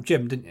whole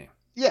gym, didn't you?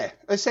 Yeah,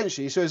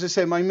 essentially. So as I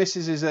said, my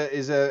missus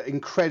is a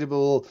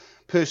incredible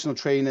personal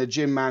trainer,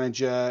 gym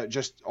manager,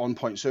 just on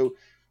point. So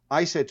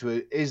I said to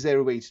her, is there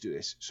a way to do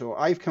this? So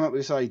I've come up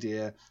with this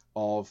idea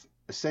of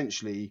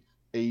essentially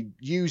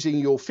using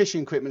your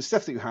fishing equipment,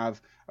 stuff that you have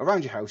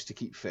around your house to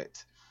keep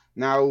fit.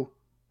 Now,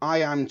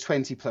 I am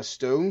 20 plus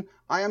stone.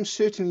 I am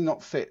certainly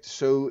not fit.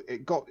 So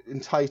it got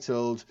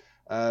entitled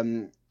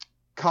Fat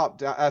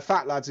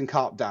Lads and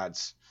Carp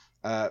Dads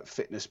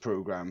fitness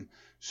program.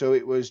 So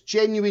it was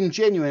genuine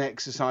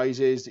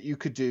exercises that you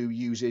could do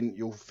using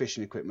your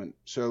fishing equipment.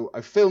 So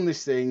I filmed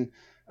this thing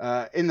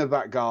in the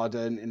back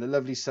garden in the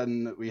lovely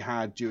sun that we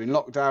had during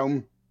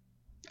lockdown,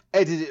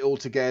 edited it all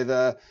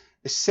together,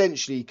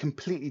 essentially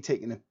completely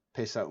taking the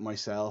piss out of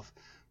myself.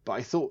 But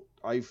I thought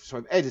I've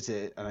edited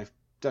it and I've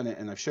done it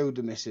and I've showed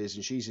the missus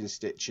and she's in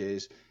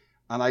stitches,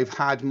 and I've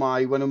had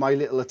one of my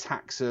little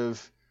attacks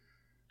of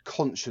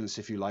conscience,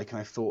 if you like, and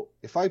I thought,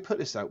 if I put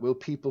this out, will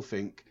people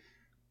think,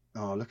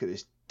 oh, look at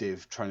this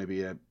div trying to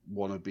be a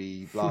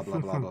wannabe, blah blah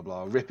blah blah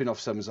blah, ripping off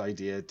someone's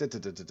idea, da da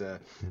da da da.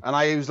 And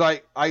I was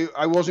like,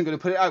 I wasn't going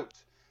to put it out.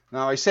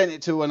 Now I sent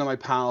it to one of my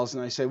pals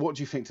and I said, what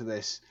do you think to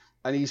this?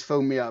 And he's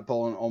phoned me up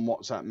on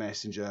WhatsApp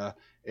Messenger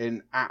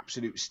in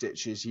absolute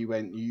stitches. He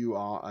went, you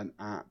are an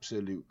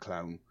absolute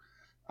clown.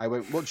 I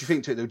went, what do you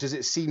think to it though? Does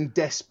it seem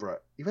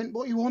desperate? He went,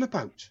 what are you on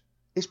about?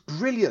 It's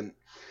brilliant.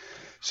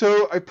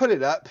 So I put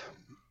it up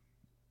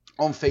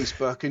on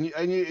Facebook, and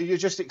you're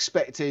just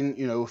expecting,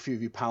 a few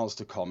of your pals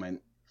to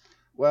comment.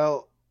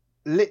 Well,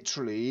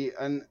 literally,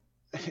 and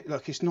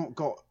look, it's not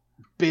got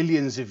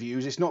billions of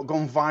views, it's not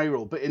gone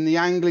viral, but in the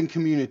angling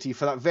community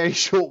for that very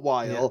short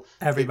while,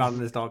 every man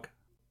and his dog.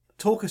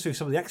 Talk us through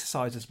some of the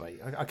exercises, mate.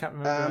 I can't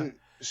remember.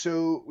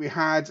 So we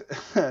had,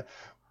 I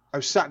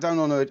was sat down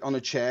on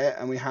a chair,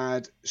 and we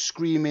had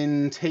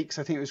screaming takes,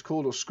 I think it was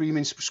called, or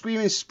screaming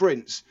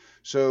sprints.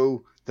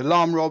 So the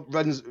alarm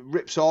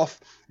rips off,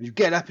 and you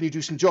get up and you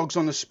do some jogs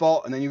on the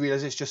spot, and then you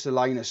realise it's just a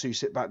liner, so you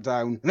sit back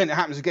down. And then it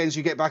happens again, so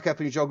you get back up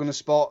and you jog on the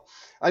spot.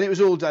 And it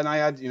was all done.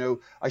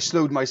 I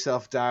slowed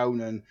myself down,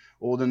 and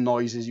all the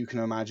noises you can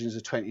imagine as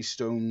a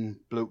 20-stone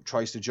bloke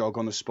tries to jog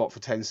on the spot for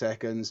 10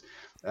 seconds.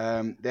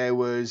 There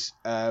was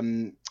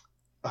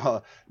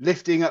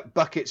lifting up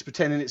buckets,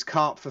 pretending it's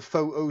carp for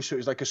photos, so it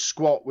was like a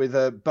squat with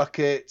a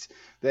bucket.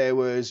 There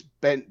was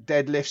bent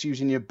deadlifts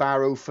using your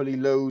barrow fully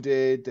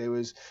loaded. There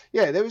was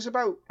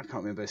about, I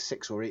can't remember,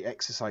 6 or 8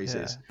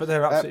 exercises. Yeah, but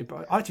they're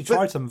absolutely. I actually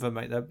tried some of them,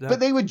 mate. But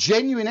they were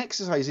genuine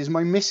exercises.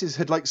 My missus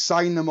had like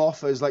signed them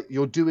off as like,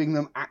 you're doing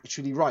them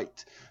actually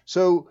right.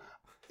 So,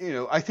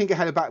 I think it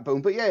had a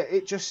backbone. But yeah,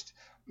 it just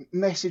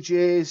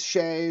messages,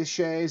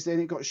 shares. Then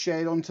it got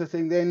shared onto a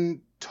thing.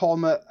 Then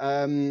Tom at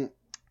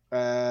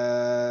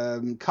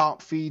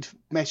Carp Feed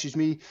messaged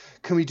me,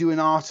 can we do an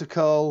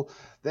article?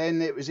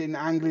 Then it was in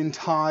Angling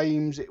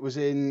Times, it was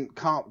in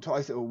Carp,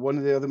 I think, one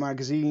of the other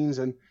magazines.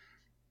 And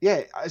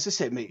yeah, as I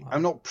said, mate,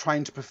 I'm not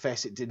trying to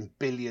profess it did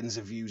billions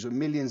of views or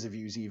millions of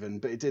views even,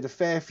 but it did a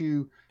fair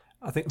few,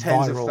 I think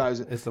tens viral of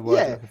thousands is the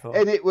word. Yeah,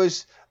 and it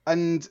was,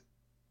 and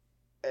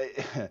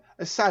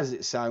as sad as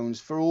it sounds,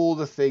 for all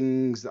the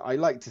things that I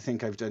like to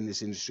think I've done in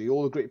this industry,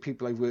 all the great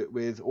people I've worked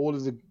with, all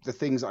of the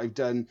things that I've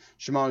done,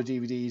 Shimano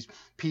DVDs,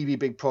 PB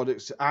Big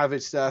Products,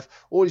 Avid stuff,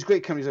 all these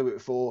great companies I work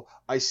for,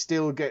 I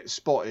still get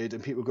spotted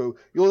and people go,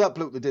 you're that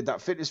bloke that did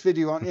that fitness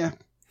video, aren't you?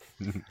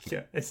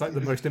 Yeah, it's like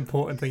the most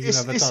important thing you've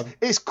ever done.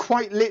 It's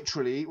quite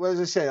literally, well,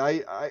 as I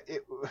say,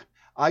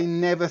 I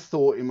never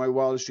thought in my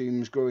wildest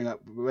dreams growing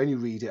up, when you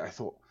read it, I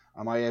thought,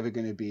 am I ever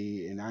going to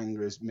be in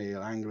Anglers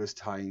Mail, Anglers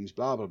Times,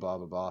 blah, blah, blah,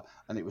 blah, blah.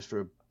 And it was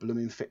for a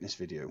blooming fitness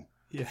video.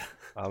 Yeah.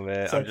 I'm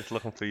just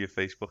looking through your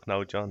Facebook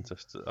now, John.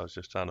 I was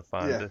just trying to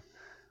find it.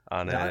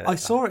 And I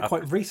saw it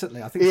quite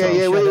recently. I think.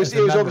 Well,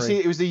 it was obviously,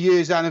 it was the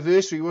year's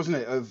anniversary, wasn't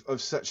it,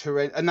 of such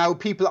horrendous. And now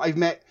people that I've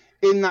met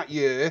in that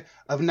year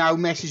have now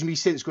messaged me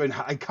since going,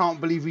 I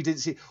can't believe we didn't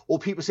see, or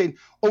people saying,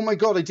 oh my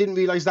God, I didn't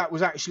realise that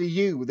was actually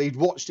you. They'd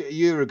watched it a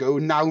year ago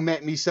and now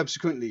met me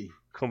subsequently.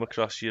 Come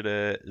across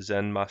your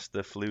Zen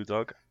Master Flu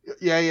Dog.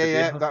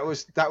 Yeah. That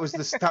was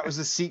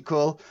the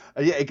sequel.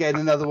 And yet again,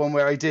 another one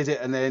where I did it,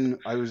 and then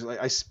I was like,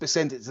 I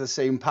sent it to the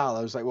same pal.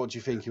 I was like, "What do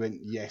you think?" He went,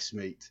 "Yes,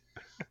 mate."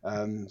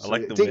 I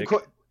like the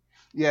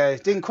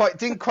wig.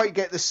 Didn't quite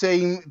get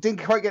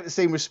the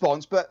same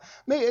response. But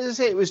mate, as I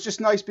say, it was just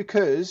nice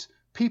because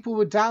people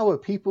were dour,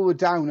 people were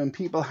down, and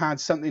people had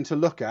something to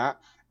look at.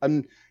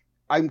 And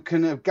I'm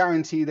gonna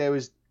guarantee there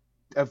was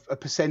a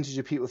percentage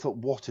of people thought,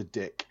 "What a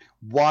dick!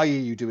 Why are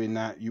you doing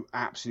that? You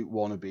absolute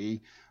wannabe."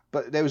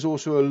 But there was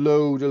also a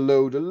load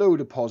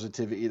of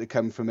positivity that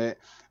come from it.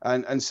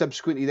 And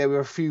subsequently, there were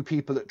a few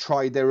people that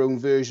tried their own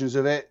versions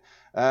of it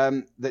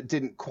that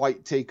didn't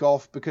quite take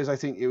off, because I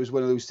think it was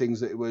one of those things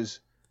that it was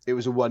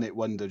a one-hit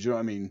wonder. Do you know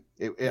what I mean?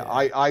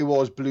 I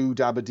was blue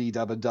dabba dee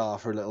dabba da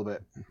for a little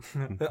bit.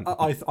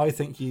 I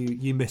think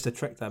you missed a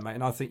trick there, mate,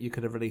 and I think you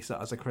could have released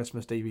that as a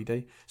Christmas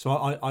DVD.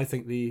 So I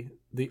think the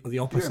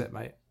opposite,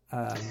 mate.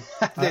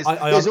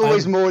 There's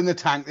always more in the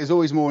tank. There's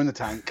always more in the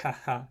tank.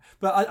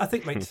 But I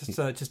think, mate,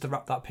 just to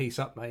wrap that piece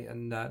up, mate,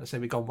 and let's say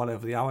we've gone well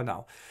over the hour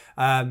now.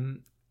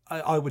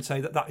 I would say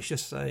that's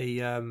just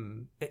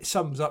it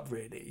sums up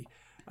really.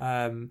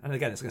 And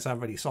again, it's going to sound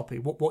really soppy.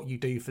 What you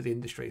do for the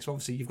industry. So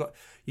obviously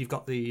you've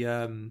got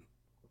the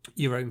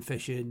your own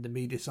fishing, the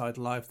media side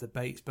of life, the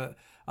baits, but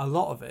a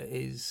lot of it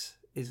is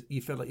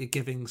you feel like you're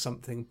giving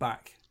something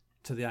back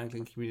to the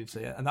angling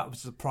community, and that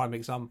was a prime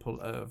example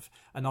of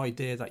an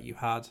idea that you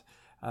had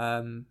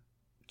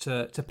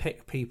to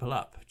pick people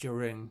up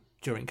during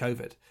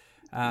COVID,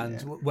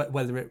 and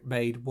whether it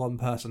made one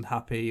person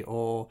happy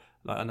or,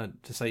 like, I know,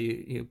 to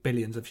say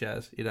billions of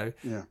shares, it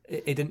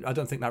didn't. I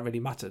don't think that really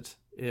mattered.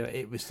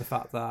 It was the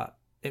fact that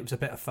it was a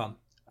bit of fun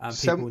and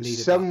people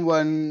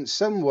needed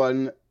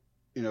someone.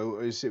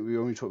 As we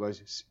only talk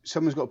about,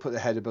 someone's got to put their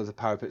head above the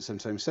parapet.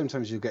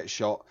 Sometimes you'll get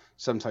shot.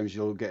 Sometimes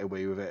you'll get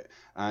away with it,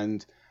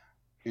 and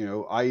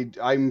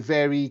I'm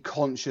very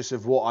conscious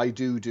of what I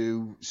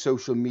do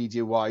social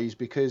media wise,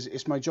 because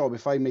it's my job.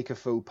 If I make a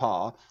faux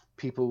pas,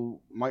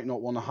 people might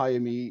not want to hire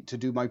me to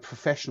do my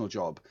professional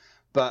job.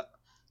 But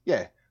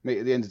yeah, mate,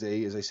 at the end of the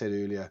day, as I said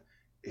earlier,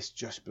 it's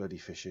just bloody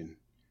fishing.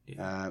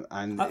 Yeah.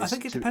 And I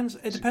think it depends.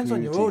 It depends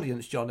on your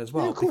audience, John, as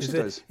well. Yeah, of course it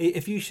does.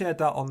 If you shared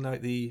that on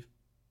the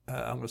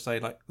I'm going to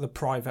say like the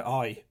private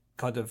eye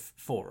kind of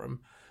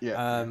forum,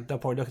 they'll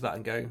probably look at that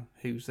and go,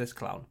 "Who's this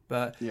clown?"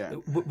 But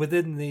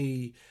within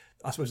the,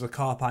 I suppose, the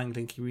carp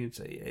angling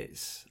community,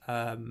 it's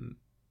a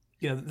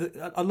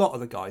lot of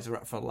the guys are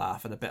up for a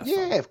laugh and a bit of fun.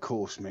 Yeah, of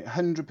course, mate,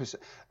 100%.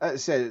 As I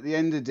said, at the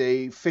end of the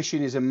day,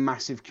 fishing is a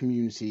massive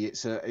community.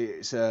 It's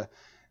a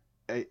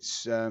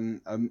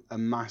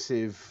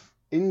massive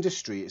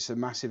industry. It's a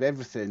massive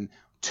everything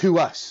to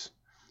us.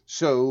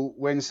 So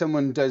when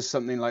someone does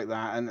something like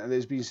that, and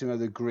there's been some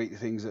other great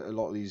things that a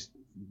lot of these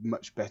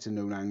much better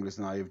known anglers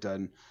than I have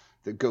done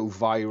that go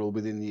viral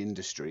within the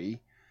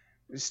industry,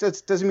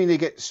 It doesn't mean they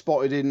get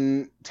spotted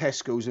in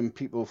Tesco's and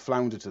people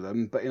flounder to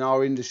them, but in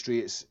our industry,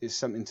 it's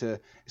something to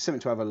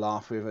have a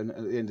laugh with. And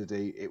at the end of the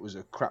day, it was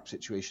a crap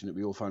situation that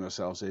we all found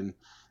ourselves in.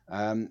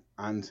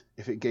 And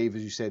if it gave,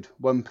 as you said,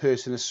 one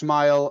person a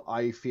smile,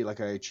 I feel like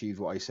I achieved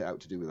what I set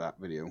out to do with that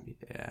video.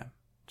 Yeah,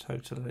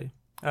 totally.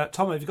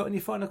 Tom, have you got any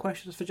final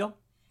questions for John?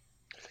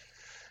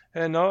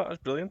 No, that was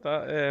brilliant.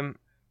 That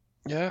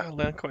yeah, I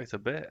learned quite a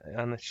bit,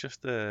 and it's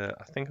just I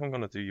think I'm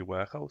gonna do your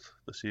workout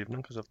this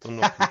evening because I've done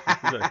nothing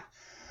today.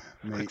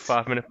 Quick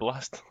 5-minute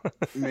blast.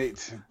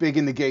 Mate, big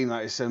in the game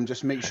that is.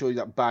 Just make sure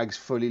that bag's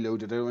fully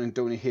loaded. I don't want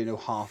to hear no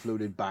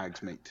half-loaded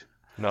bags, mate.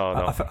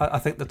 No. I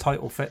think the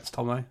title fits,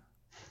 Tomo.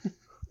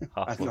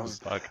 Half-loaded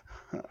bag.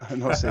 I'm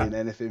not saying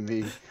anything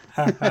mean.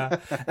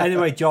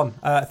 Anyway, John,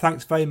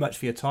 thanks very much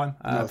for your time.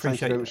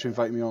 Thank you very much for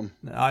inviting me on.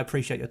 I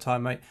appreciate your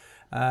time, mate.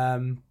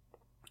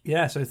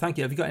 Yeah, so thank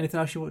you. Have you got anything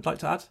else you would like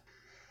to add?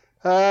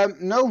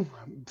 No,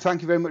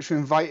 thank you very much for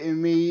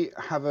inviting me.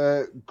 Have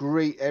a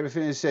great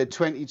everything. As I said,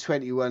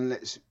 2021.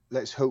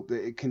 Let's hope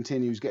that it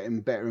continues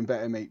getting better and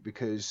better, mate.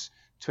 Because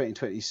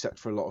 2020 sucked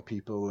for a lot of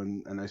people,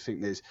 and I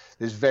think there's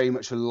very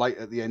much a light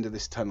at the end of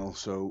this tunnel.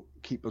 So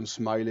keep on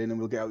smiling, and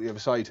we'll get out the other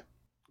side.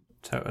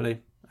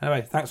 Totally.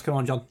 Anyway, thanks for coming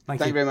on, John.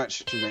 Thank you very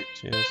much. Cheers, mate.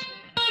 Cheers.